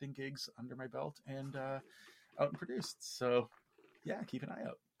 voice acting gigs under my belt and out and produced. So, yeah, keep an eye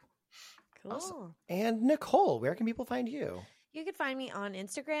out. Cool. Awesome. And Nicole, where can people find you? You can find me on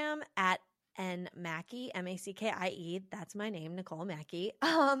Instagram at nmackie, Mackie. That's my name, Nicole Mackey.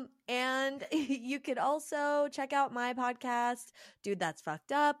 And you could also check out my podcast, Dude That's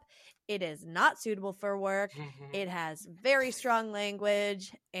Fucked Up. It is not suitable for work. It has very strong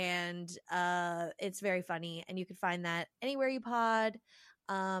language, and it's very funny. And you can find that anywhere you pod,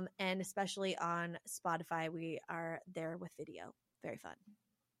 and especially on Spotify. We are there with video. Very fun.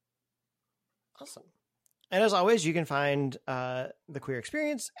 Awesome. And as always, you can find The Queer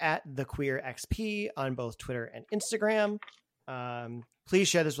Experience at The Queer XP on both Twitter and Instagram. Please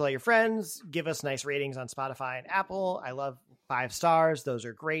share this with all your friends. Give us nice ratings on Spotify and Apple. I love 5 stars. Those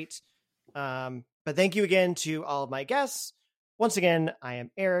are great. But thank you again to all of my guests. Once again, I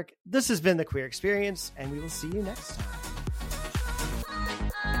am Eric. This has been The Queer Experience, and we will see you next time.